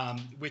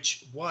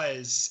 which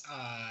was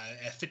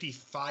at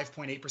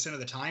 55.8% of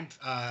the time,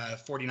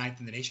 49th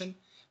in the nation,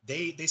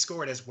 they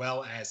scored as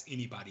well as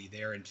anybody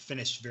there and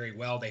finished very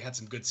well. They had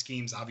some good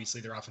schemes.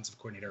 Obviously, their offensive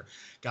coordinator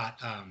got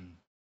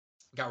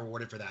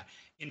rewarded for that.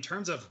 In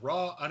terms of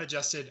raw,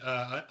 unadjusted,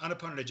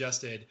 unopponent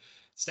adjusted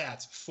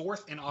stats,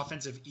 fourth in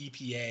offensive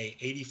EPA,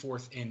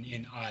 84th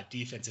in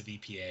defensive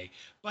EPA.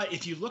 But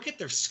if you look at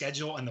their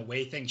schedule and the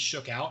way things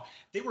shook out,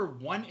 they were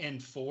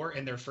 1-4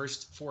 in their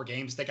first 4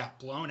 games. They got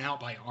blown out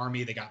by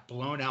Army, they got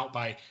blown out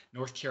by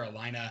North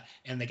Carolina,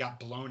 and they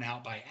got blown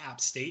out by App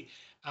State.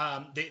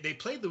 They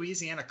played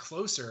Louisiana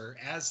closer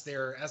as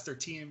their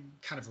team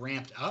kind of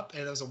ramped up.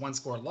 It was a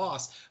 1-score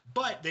loss,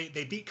 but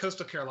they beat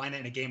Coastal Carolina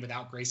in a game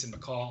without Grayson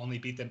McCall, only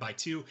beat them by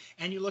 2.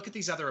 And you look at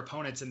these other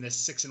opponents in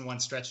this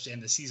 6-1 stretch to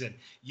end the season.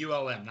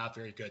 ULM, not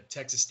very good.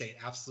 Texas State,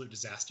 absolute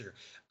disaster.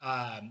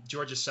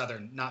 Georgia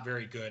Southern, not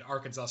very good.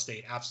 Arkansas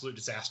State, absolute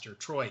disaster.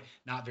 Troy,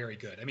 not very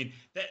good. I mean,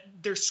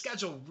 their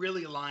schedule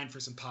really aligned for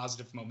some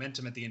positive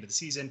momentum at the end of the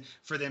season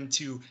for them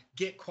to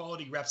get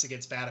quality reps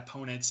against bad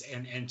opponents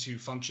and to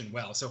function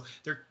well. So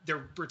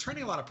they're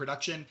returning a lot of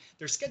production.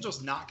 Their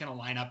schedule's not going to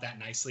line up that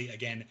nicely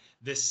again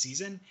this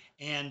season,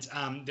 and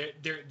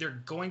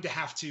they're going to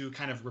have to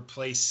kind of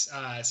replace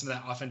some of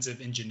that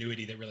offensive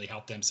ingenuity that really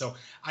helped them. So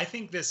I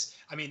think this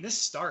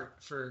start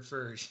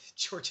for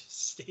Georgia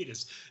State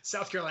is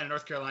South Carolina,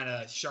 North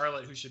Carolina,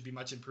 Charlotte, who should be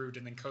much improved,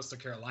 and then Coastal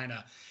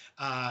Carolina.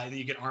 Then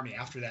you get Army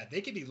after that.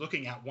 They could be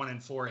looking at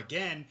 1-4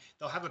 again.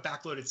 They'll have a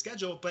backloaded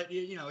schedule, but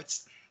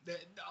it's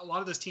a lot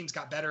of those teams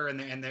got better,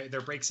 and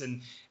their breaks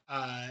in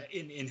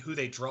who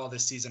they draw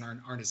this season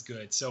aren't as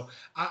good. So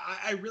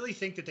I really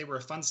think that they were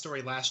a fun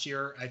story last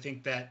year. I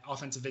think that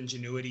offensive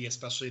ingenuity,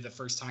 especially the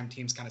first time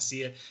teams kind of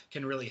see it,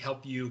 can really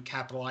help you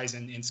capitalize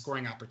in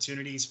scoring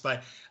opportunities.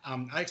 But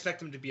I expect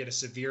them to be at a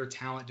severe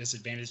talent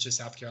disadvantage to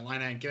South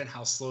Carolina. And given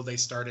how slow they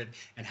started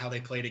and how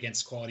they played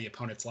against quality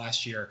opponents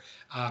last year,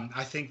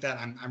 I think that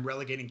I'm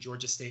relegating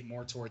Georgia State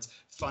more towards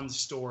fun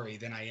story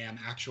than I am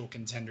actual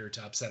contender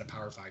to upset a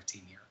Power 5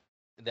 team here.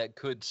 That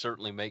could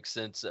certainly make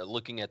sense.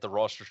 Looking at the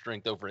roster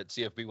strength over at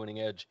CFB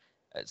Winning Edge,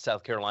 at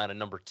South Carolina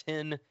number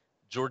 10,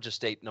 Georgia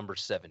State number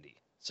 70.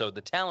 So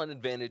the talent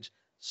advantage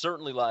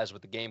certainly lies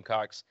with the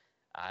Gamecocks.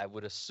 I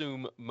would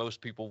assume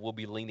most people will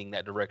be leaning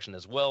that direction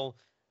as well.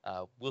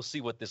 We'll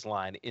see what this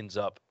line ends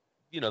up,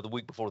 the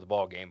week before the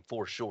ball game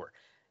for sure.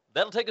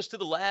 That'll take us to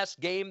the last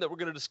game that we're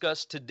going to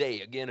discuss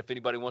today. Again, if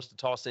anybody wants to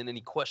toss in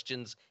any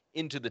questions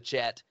into the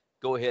chat,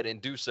 go ahead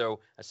and do so.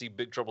 I see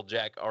Big Trouble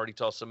Jack already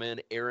tossed some in.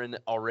 Aaron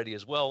already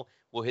as well.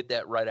 We'll hit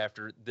that right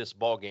after this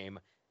ball game.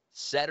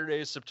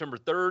 Saturday, September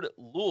 3rd,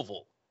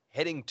 Louisville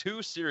heading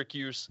to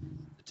Syracuse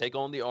to take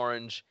on the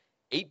Orange.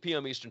 8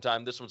 p.m. Eastern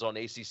time. This one's on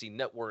ACC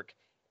Network.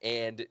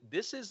 And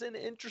this is an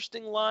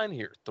interesting line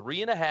here.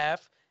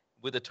 3.5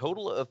 with a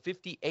total of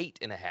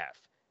 58.5.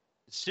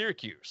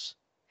 Syracuse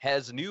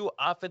has new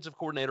offensive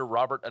coordinator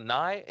Robert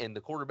Anae and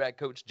the quarterback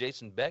coach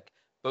Jason Beck,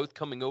 both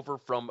coming over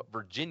from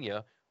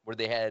Virginia, where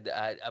they had,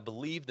 I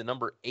believe, the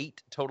number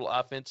 8 total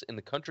offense in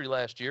the country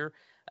last year.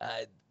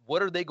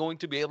 What are they going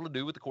to be able to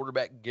do with the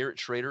quarterback Garrett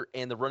Schrader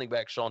and the running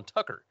back Sean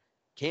Tucker?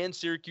 Can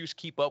Syracuse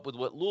keep up with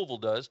what Louisville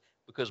does?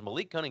 Because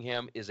Malik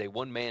Cunningham is a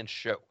one-man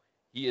show.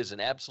 He is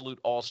an absolute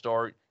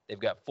all-star. They've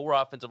got 4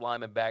 offensive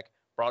linemen back,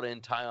 brought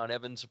in Tyon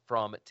Evans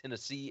from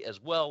Tennessee as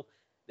well.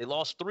 They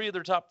lost 3 of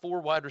their top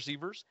 4 wide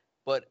receivers,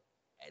 but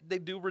they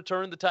do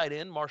return the tight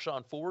end,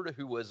 Marshawn Ford,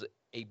 who was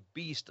a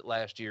beast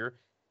last year.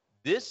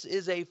 This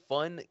is a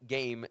fun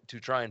game to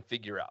try and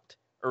figure out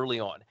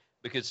early on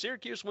because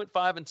Syracuse went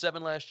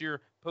 5-7 last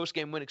year.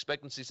 Post-game win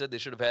expectancy said they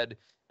should have had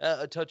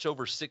a touch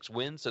over 6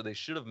 wins, so they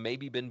should have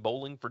maybe been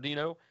bowling for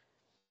Dino.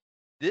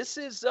 This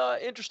is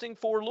interesting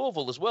for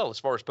Louisville as well as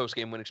far as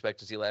post-game win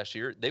expectancy last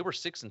year. They were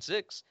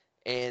 6-6,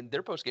 and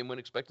their post-game win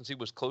expectancy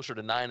was closer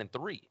to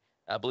 9-3.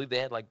 I believe they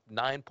had like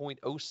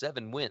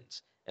 9.07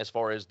 wins as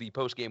far as the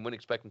post-game win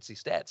expectancy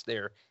stats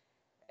there.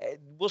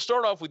 We'll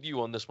start off with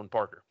you on this one,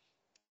 Parker.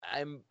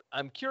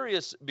 I'm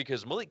curious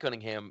because Malik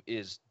Cunningham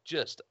is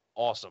just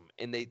awesome,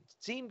 and they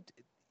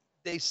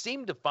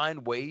seem to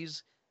find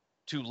ways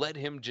to let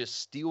him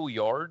just steal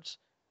yards.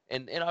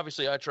 And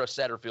obviously, I trust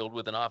Satterfield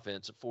with an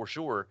offense for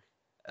sure.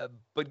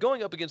 But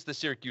going up against the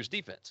Syracuse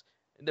defense,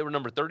 they were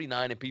number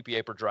 39 in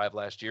PPA per drive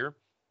last year.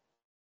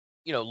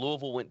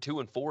 Louisville went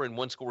 2-4 in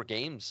 1-score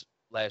games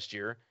last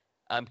year.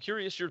 I'm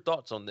curious your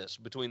thoughts on this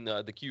between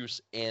the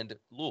Cuse and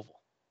Louisville.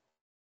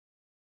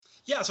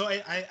 Yeah, so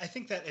I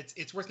think that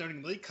it's worth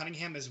noting Malik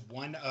Cunningham is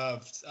one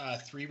of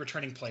 3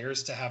 returning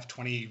players to have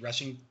 20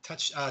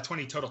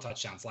 total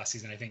touchdowns last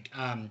season, I think,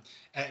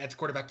 at the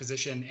quarterback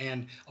position,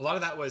 and a lot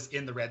of that was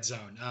in the red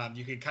zone.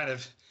 You could kind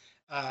of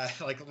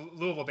like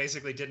Louisville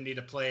basically didn't need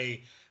to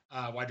play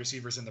wide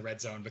receivers in the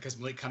red zone because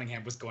Malik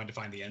Cunningham was going to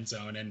find the end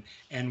zone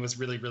and was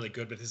really, really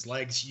good with his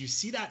legs. You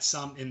see that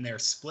some in their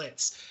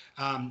splits.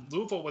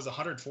 Louisville was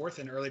 104th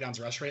in early downs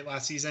rush rate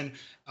last season.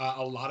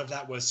 A lot of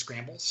that was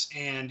scrambles,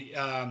 and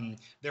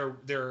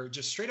their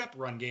just straight up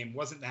run game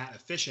wasn't that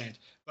efficient.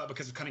 But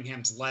because of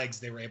Cunningham's legs,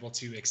 they were able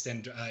to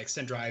extend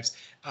drives.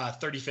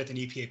 35th in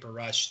EPA per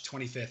rush,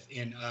 25th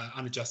in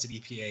unadjusted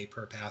EPA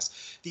per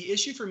pass. The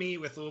issue for me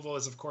with Louisville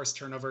is, of course,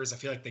 turnovers. I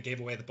feel like they gave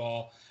away the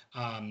ball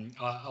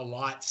a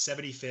lot,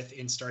 75th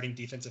in starting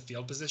defensive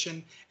field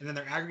position. And then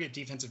their aggregate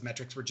defensive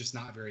metrics were just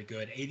not very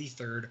good,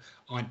 83rd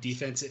on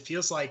defense. It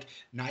feels like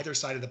neither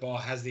side of the ball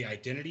has the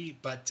identity,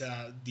 but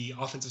the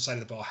offensive side of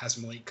the ball has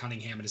Malik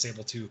Cunningham and is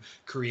able to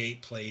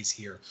create plays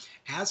here.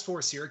 As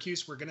for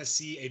Syracuse, we're going to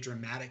see a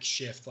dramatic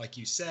shift, like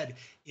you said,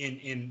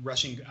 in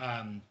rushing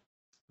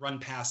run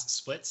pass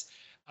splits.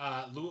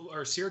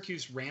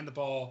 Syracuse ran the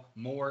ball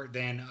more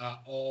than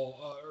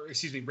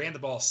ran the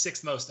ball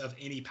sixth most of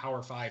any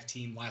Power 5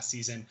 team last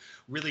season.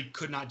 Really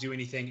could not do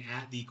anything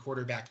at the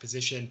quarterback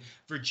position.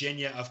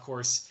 Virginia, of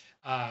course,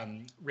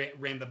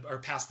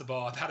 passed the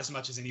ball about as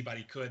much as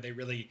anybody could. They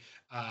really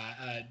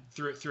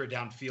threw it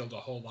downfield a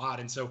whole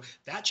lot. And so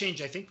that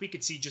change, I think we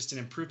could see just an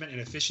improvement in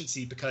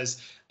efficiency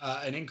because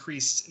an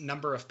increased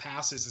number of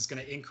passes is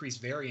going to increase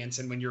variance.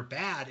 And when you're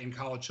bad in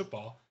college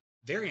football,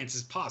 variance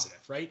is positive,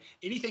 right?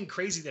 Anything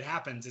crazy that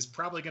happens is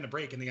probably going to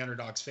break in the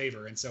underdog's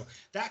favor. And so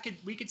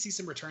we could see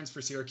some returns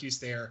for Syracuse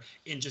there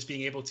in just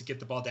being able to get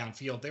the ball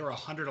downfield. They were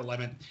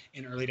 111th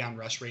in early down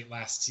rush rate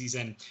last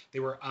season. They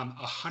were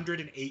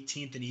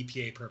 118th in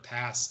EPA per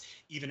pass,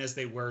 even as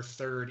they were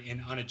third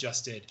in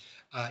unadjusted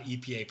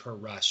EPA per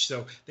rush.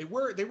 So they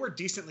were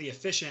decently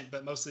efficient,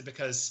 but mostly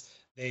because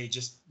they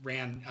just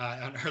ran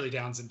on early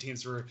downs and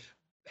teams were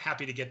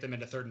happy to get them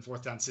into third and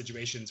fourth down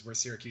situations where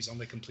Syracuse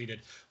only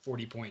completed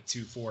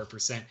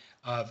 40.24%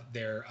 of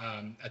their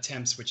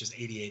attempts, which is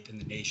 88th in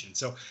the nation.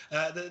 So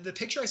the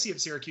picture I see of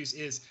Syracuse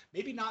is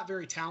maybe not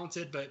very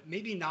talented, but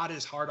maybe not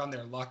as hard on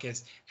their luck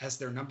as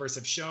their numbers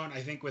have shown.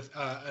 I think with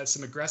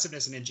some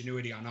aggressiveness and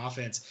ingenuity on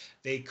offense,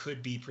 they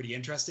could be pretty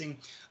interesting.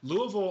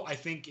 Louisville, I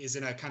think, is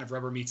in a kind of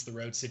rubber meets the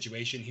road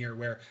situation here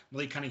where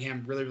Malik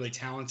Cunningham, really, really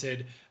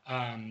talented,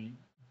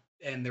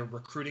 and they're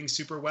recruiting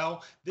super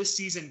well. This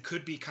season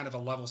could be kind of a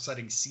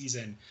level-setting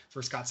season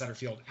for Scott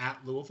Satterfield at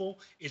Louisville.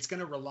 It's going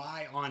to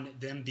rely on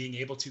them being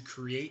able to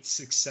create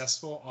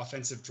successful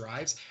offensive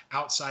drives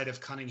outside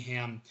of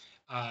Cunningham,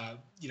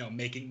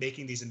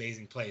 making these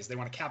amazing plays. They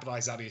want to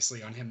capitalize,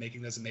 obviously, on him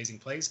making those amazing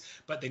plays,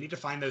 but they need to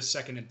find those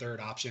second and third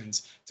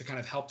options to kind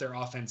of help their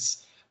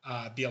offense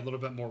be a little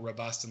bit more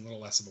robust and a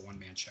little less of a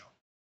one-man show.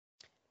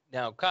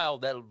 Now, Kyle,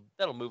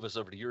 that'll move us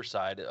over to your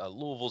side.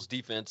 Louisville's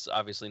defense,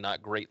 obviously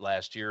not great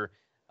last year,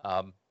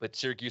 but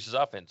Syracuse's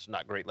offense,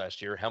 not great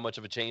last year. How much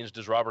of a change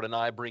does Robert and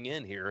I bring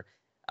in here?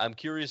 I'm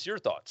curious your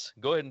thoughts.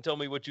 Go ahead and tell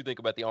me what you think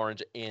about the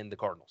Orange and the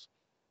Cardinals.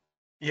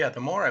 Yeah,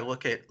 the more I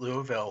look at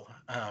Louisville,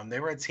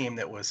 they were a team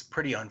that was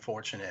pretty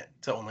unfortunate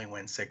to only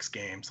win 6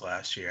 games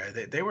last year.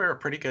 They were a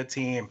pretty good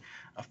team.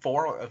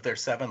 4 of their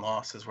 7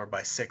 losses were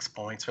by 6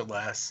 points or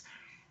less.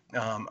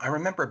 I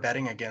remember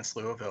betting against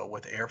Louisville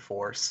with Air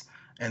Force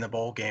in the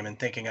bowl game and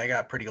thinking I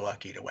got pretty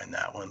lucky to win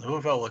that one.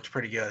 Louisville looked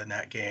pretty good in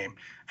that game,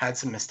 had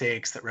some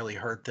mistakes that really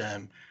hurt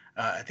them.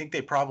 I think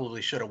they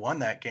probably should have won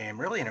that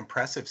game. Really an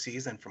impressive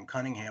season from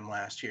Cunningham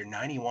last year,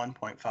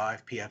 91.5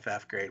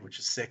 PFF grade, which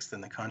is 6th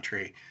in the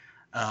country.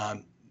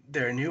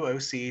 Their new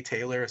OC,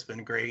 Taylor, has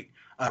been great.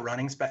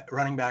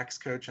 Running backs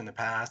coach in the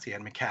past. He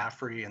had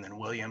McCaffrey and then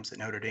Williams at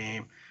Notre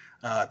Dame.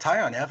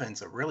 Tyon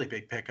Evans, a really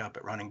big pickup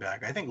at running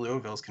back. I think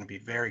Louisville's going to be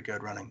very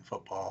good running the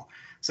football.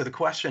 So the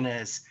question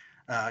is,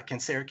 can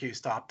Syracuse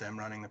stop them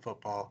running the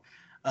football?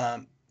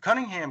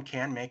 Cunningham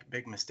can make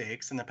big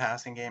mistakes in the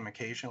passing game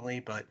occasionally,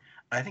 but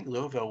I think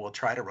Louisville will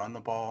try to run the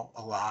ball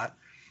a lot.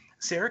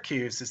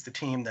 Syracuse is the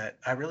team that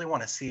I really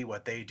want to see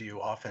what they do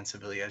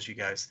offensively, as you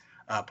guys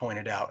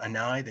pointed out.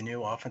 Anai, the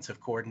new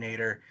offensive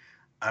coordinator,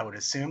 I would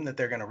assume that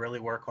they're going to really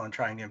work on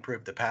trying to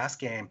improve the pass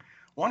game.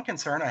 One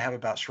concern I have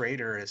about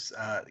Schrader is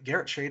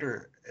Garrett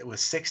Schrader was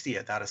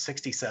 60th out of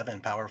 67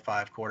 Power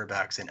 5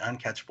 quarterbacks in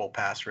uncatchable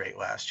pass rate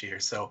last year.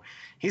 So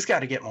he's got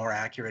to get more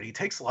accurate. He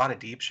takes a lot of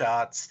deep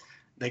shots.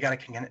 They got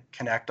to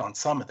connect on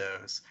some of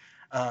those.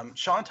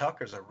 Sean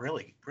Tucker's a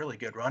really, really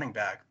good running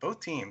back. Both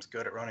teams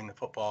good at running the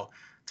football.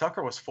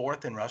 Tucker was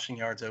 4th in rushing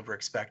yards over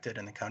expected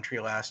in the country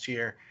last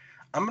year.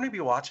 I'm going to be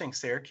watching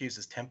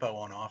Syracuse's tempo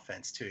on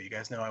offense, too. You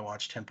guys know I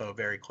watch tempo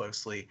very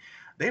closely.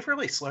 They've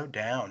really slowed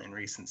down in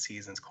recent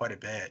seasons quite a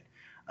bit.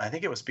 I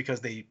think it was because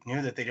they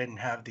knew that they didn't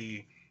have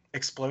the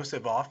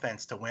explosive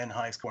offense to win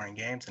high-scoring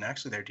games, and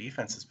actually their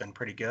defense has been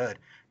pretty good.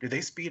 Do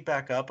they speed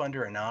back up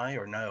under Anai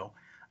or no?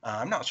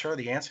 I'm not sure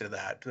the answer to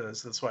that.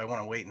 So that's why I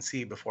want to wait and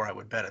see before I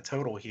would bet a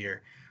total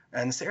here.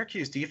 And the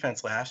Syracuse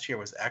defense last year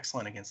was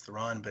excellent against the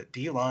run, but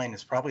D-line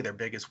is probably their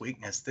biggest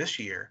weakness this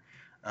year.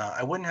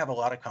 I wouldn't have a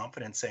lot of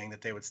confidence saying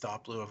that they would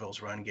stop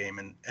Louisville's run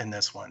game in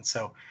this one.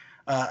 So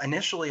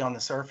initially on the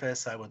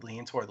surface, I would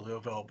lean toward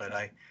Louisville, but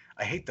I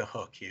hate the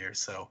hook here.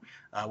 So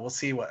we'll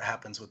see what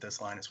happens with this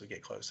line as we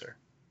get closer.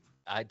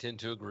 I tend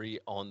to agree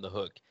on the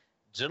hook.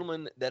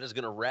 Gentlemen, that is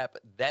going to wrap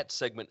that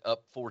segment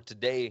up for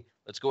today.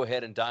 Let's go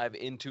ahead and dive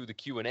into the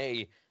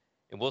Q&A.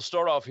 And we'll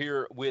start off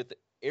here with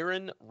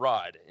Aaron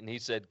Rod. And he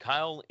said,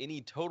 Kyle,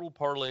 any total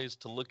parlays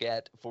to look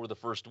at for the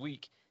first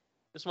week?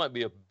 This might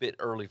be a bit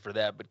early for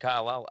that, but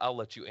Kyle, I'll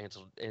let you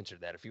answer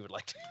that if you would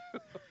like to.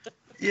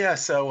 Yeah,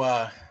 so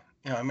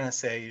I'm going to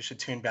say you should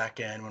tune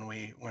back in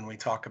when we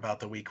talk about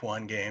the week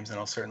 1 games, and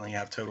I'll certainly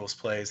have totals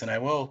plays. And I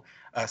will,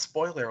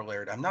 spoiler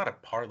alert, I'm not a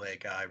parlay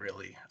guy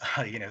really.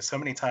 So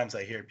many times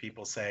I hear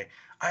people say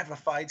I have a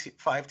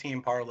five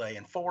team parlay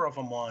and 4 of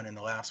them won and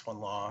the last one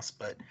lost,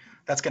 but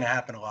that's going to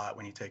happen a lot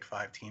when you take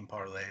 5-team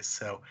parlays.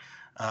 So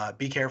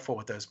be careful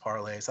with those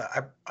parlays.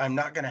 I'm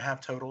not going to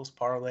have totals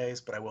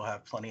parlays, but I will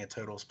have plenty of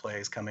totals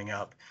plays coming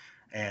up,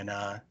 and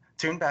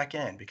tune back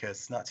in because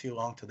it's not too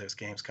long till those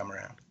games come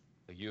around.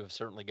 You have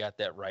certainly got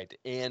that right.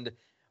 And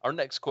our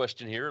next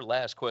question here,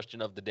 last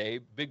question of the day,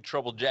 Big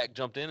Trouble Jack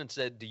jumped in and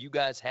said, do you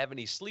guys have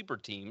any sleeper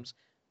teams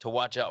to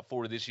watch out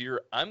for this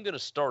year? I'm going to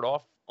start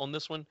off on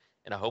this one,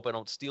 and I hope I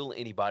don't steal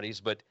anybody's,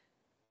 but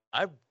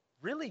I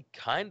really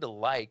kind of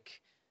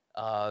like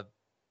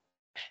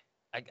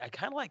I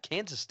kind of like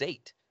Kansas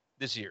State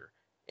this year.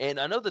 And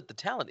I know that the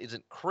talent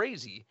isn't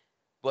crazy,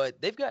 but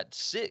they've got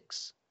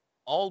 6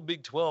 all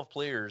Big 12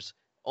 players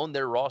on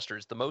their roster.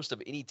 It's the most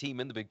of any team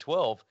in the Big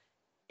 12.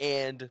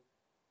 And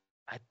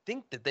I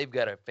think that they've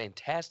got a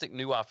fantastic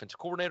new offensive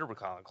coordinator with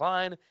Colin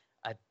Klein.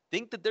 I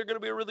think that they're going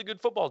to be a really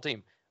good football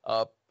team.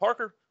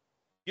 Parker,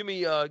 give me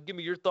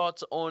your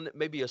thoughts on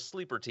maybe a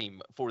sleeper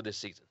team for this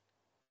season.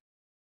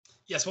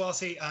 Yes, well, I'll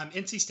say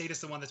NC State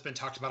is the one that's been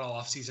talked about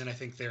all offseason. I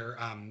think they're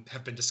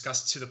have been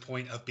discussed to the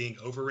point of being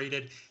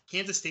overrated.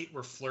 Kansas State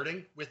were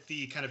flirting with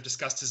the kind of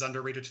discussed as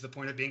underrated to the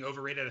point of being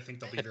overrated. I think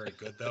they'll be very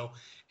good though,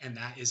 and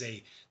that is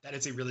a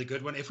really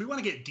good one. If we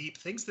want to get deep,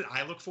 things that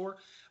I look for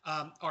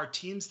are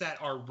teams that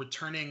are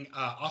returning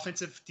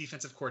offensive,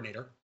 defensive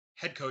coordinator,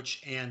 head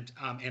coach, and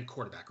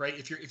quarterback. Right?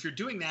 If you're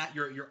doing that,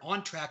 you're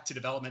on track to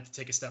development to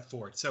take a step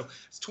forward. So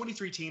it's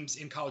 23 teams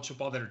in college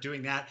football that are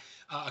doing that.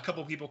 A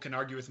couple of people can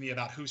argue with me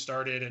about who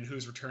started and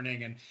who's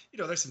returning, and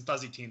there's some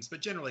fuzzy teams,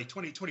 but generally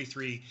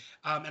 23.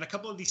 And a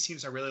couple of these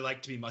teams I really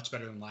like to be much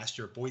better than last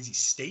year. Boise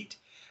State.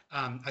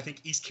 I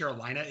think East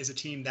Carolina is a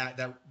team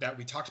that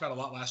we talked about a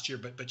lot last year,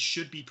 but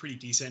should be pretty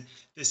decent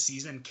this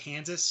season.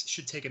 Kansas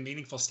should take a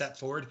meaningful step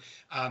forward.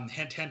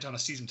 Hint on a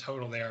season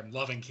total there. I'm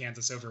loving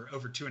Kansas over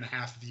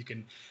 2.5 if you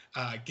can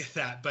get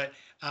that. But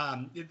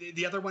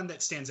the other one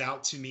that stands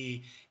out to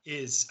me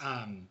is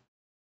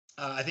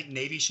I think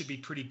Navy should be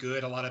pretty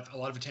good. A lot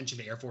of attention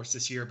to Air Force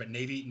this year, but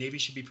Navy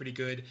should be pretty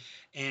good.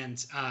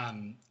 And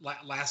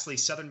lastly,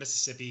 Southern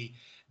Mississippi.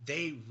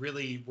 They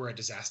really were a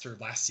disaster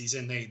last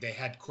season. They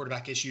had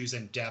quarterback issues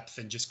and depth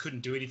and just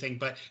couldn't do anything,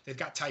 but they've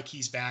got Ty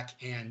Keys back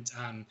and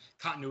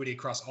continuity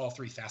across all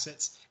 3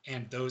 facets.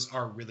 And those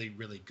are really,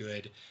 really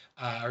good.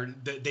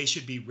 They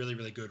should be really,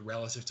 really good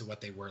relative to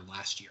what they were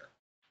last year.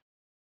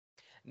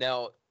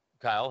 Now,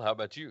 Kyle, how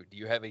about you? Do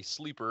you have a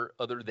sleeper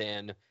other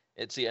than,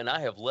 and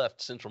I have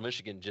left Central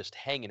Michigan just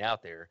hanging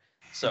out there.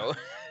 So,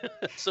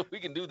 so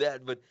we can do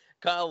that. But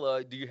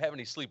Kyle, do you have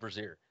any sleepers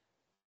here?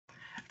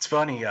 It's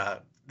funny.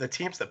 The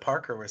teams that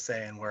Parker was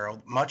saying were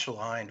much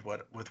aligned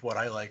with what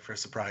I like for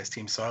surprise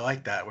teams. So I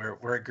like that.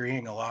 We're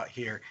agreeing a lot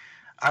here.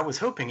 I was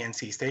hoping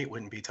NC State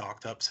wouldn't be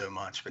talked up so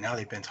much, but now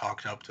they've been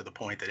talked up to the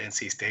point that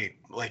NC State,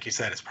 like you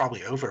said, is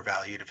probably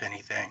overvalued, if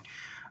anything.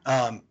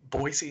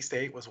 Boise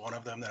State was one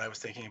of them that I was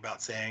thinking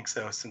about saying.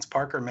 So since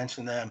Parker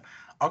mentioned them,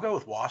 I'll go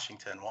with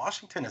Washington.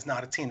 Washington is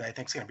not a team that I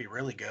think is going to be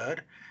really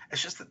good.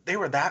 It's just that they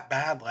were that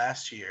bad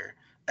last year.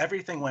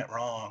 Everything went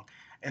wrong.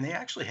 And they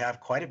actually have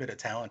quite a bit of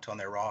talent on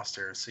their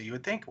roster. So you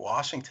would think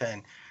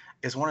Washington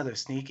is one of those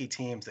sneaky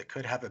teams that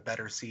could have a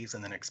better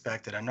season than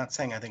expected. I'm not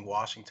saying I think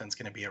Washington's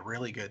going to be a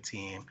really good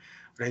team,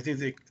 but I do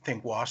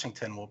think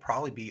Washington will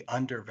probably be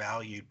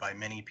undervalued by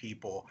many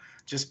people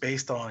just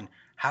based on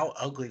how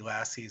ugly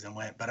last season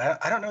went. But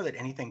I don't know that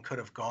anything could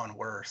have gone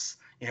worse.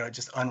 It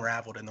just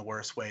unraveled in the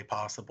worst way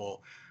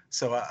possible.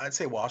 So I'd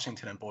say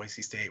Washington and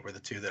Boise State were the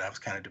 2 that I was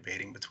kind of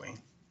debating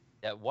between.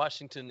 That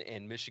Washington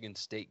and Michigan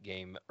State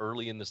game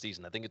early in the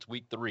season, I think it's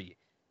week 3.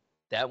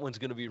 That one's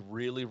going to be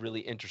really, really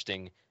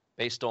interesting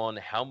based on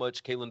how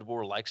much Kalen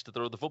DeBoer likes to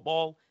throw the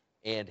football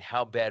and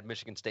how bad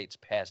Michigan State's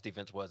pass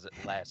defense was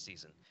last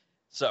season.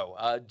 So,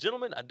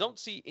 gentlemen, I don't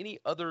see any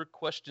other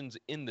questions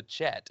in the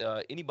chat.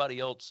 Anybody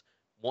else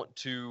want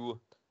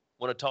to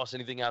toss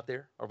anything out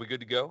there? Are we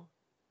good to go?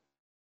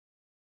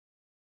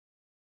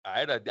 All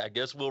right, I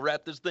guess we'll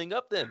wrap this thing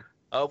up then.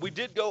 We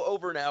did go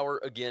over an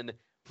hour again.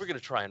 We're going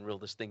to try and reel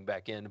this thing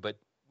back in, but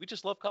we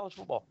just love college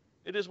football.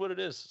 It is what it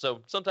is.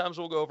 So sometimes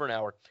we'll go over an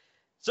hour.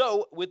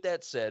 So with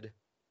that said,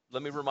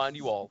 let me remind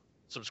you all,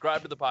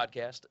 subscribe to the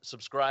podcast,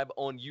 subscribe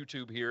on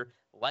YouTube here,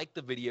 like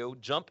the video,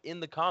 jump in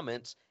the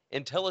comments,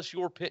 and tell us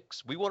your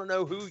picks. We want to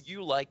know who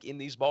you like in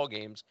these ball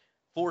games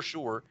for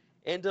sure,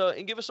 and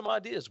give us some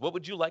ideas. What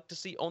would you like to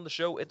see on the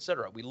show,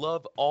 etc. We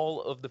love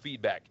all of the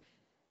feedback.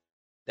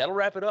 That'll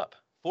wrap it up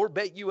for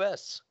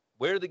BetUS,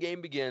 where the game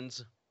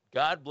begins.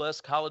 God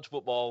bless college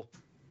football,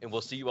 and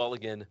we'll see you all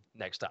again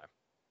next time.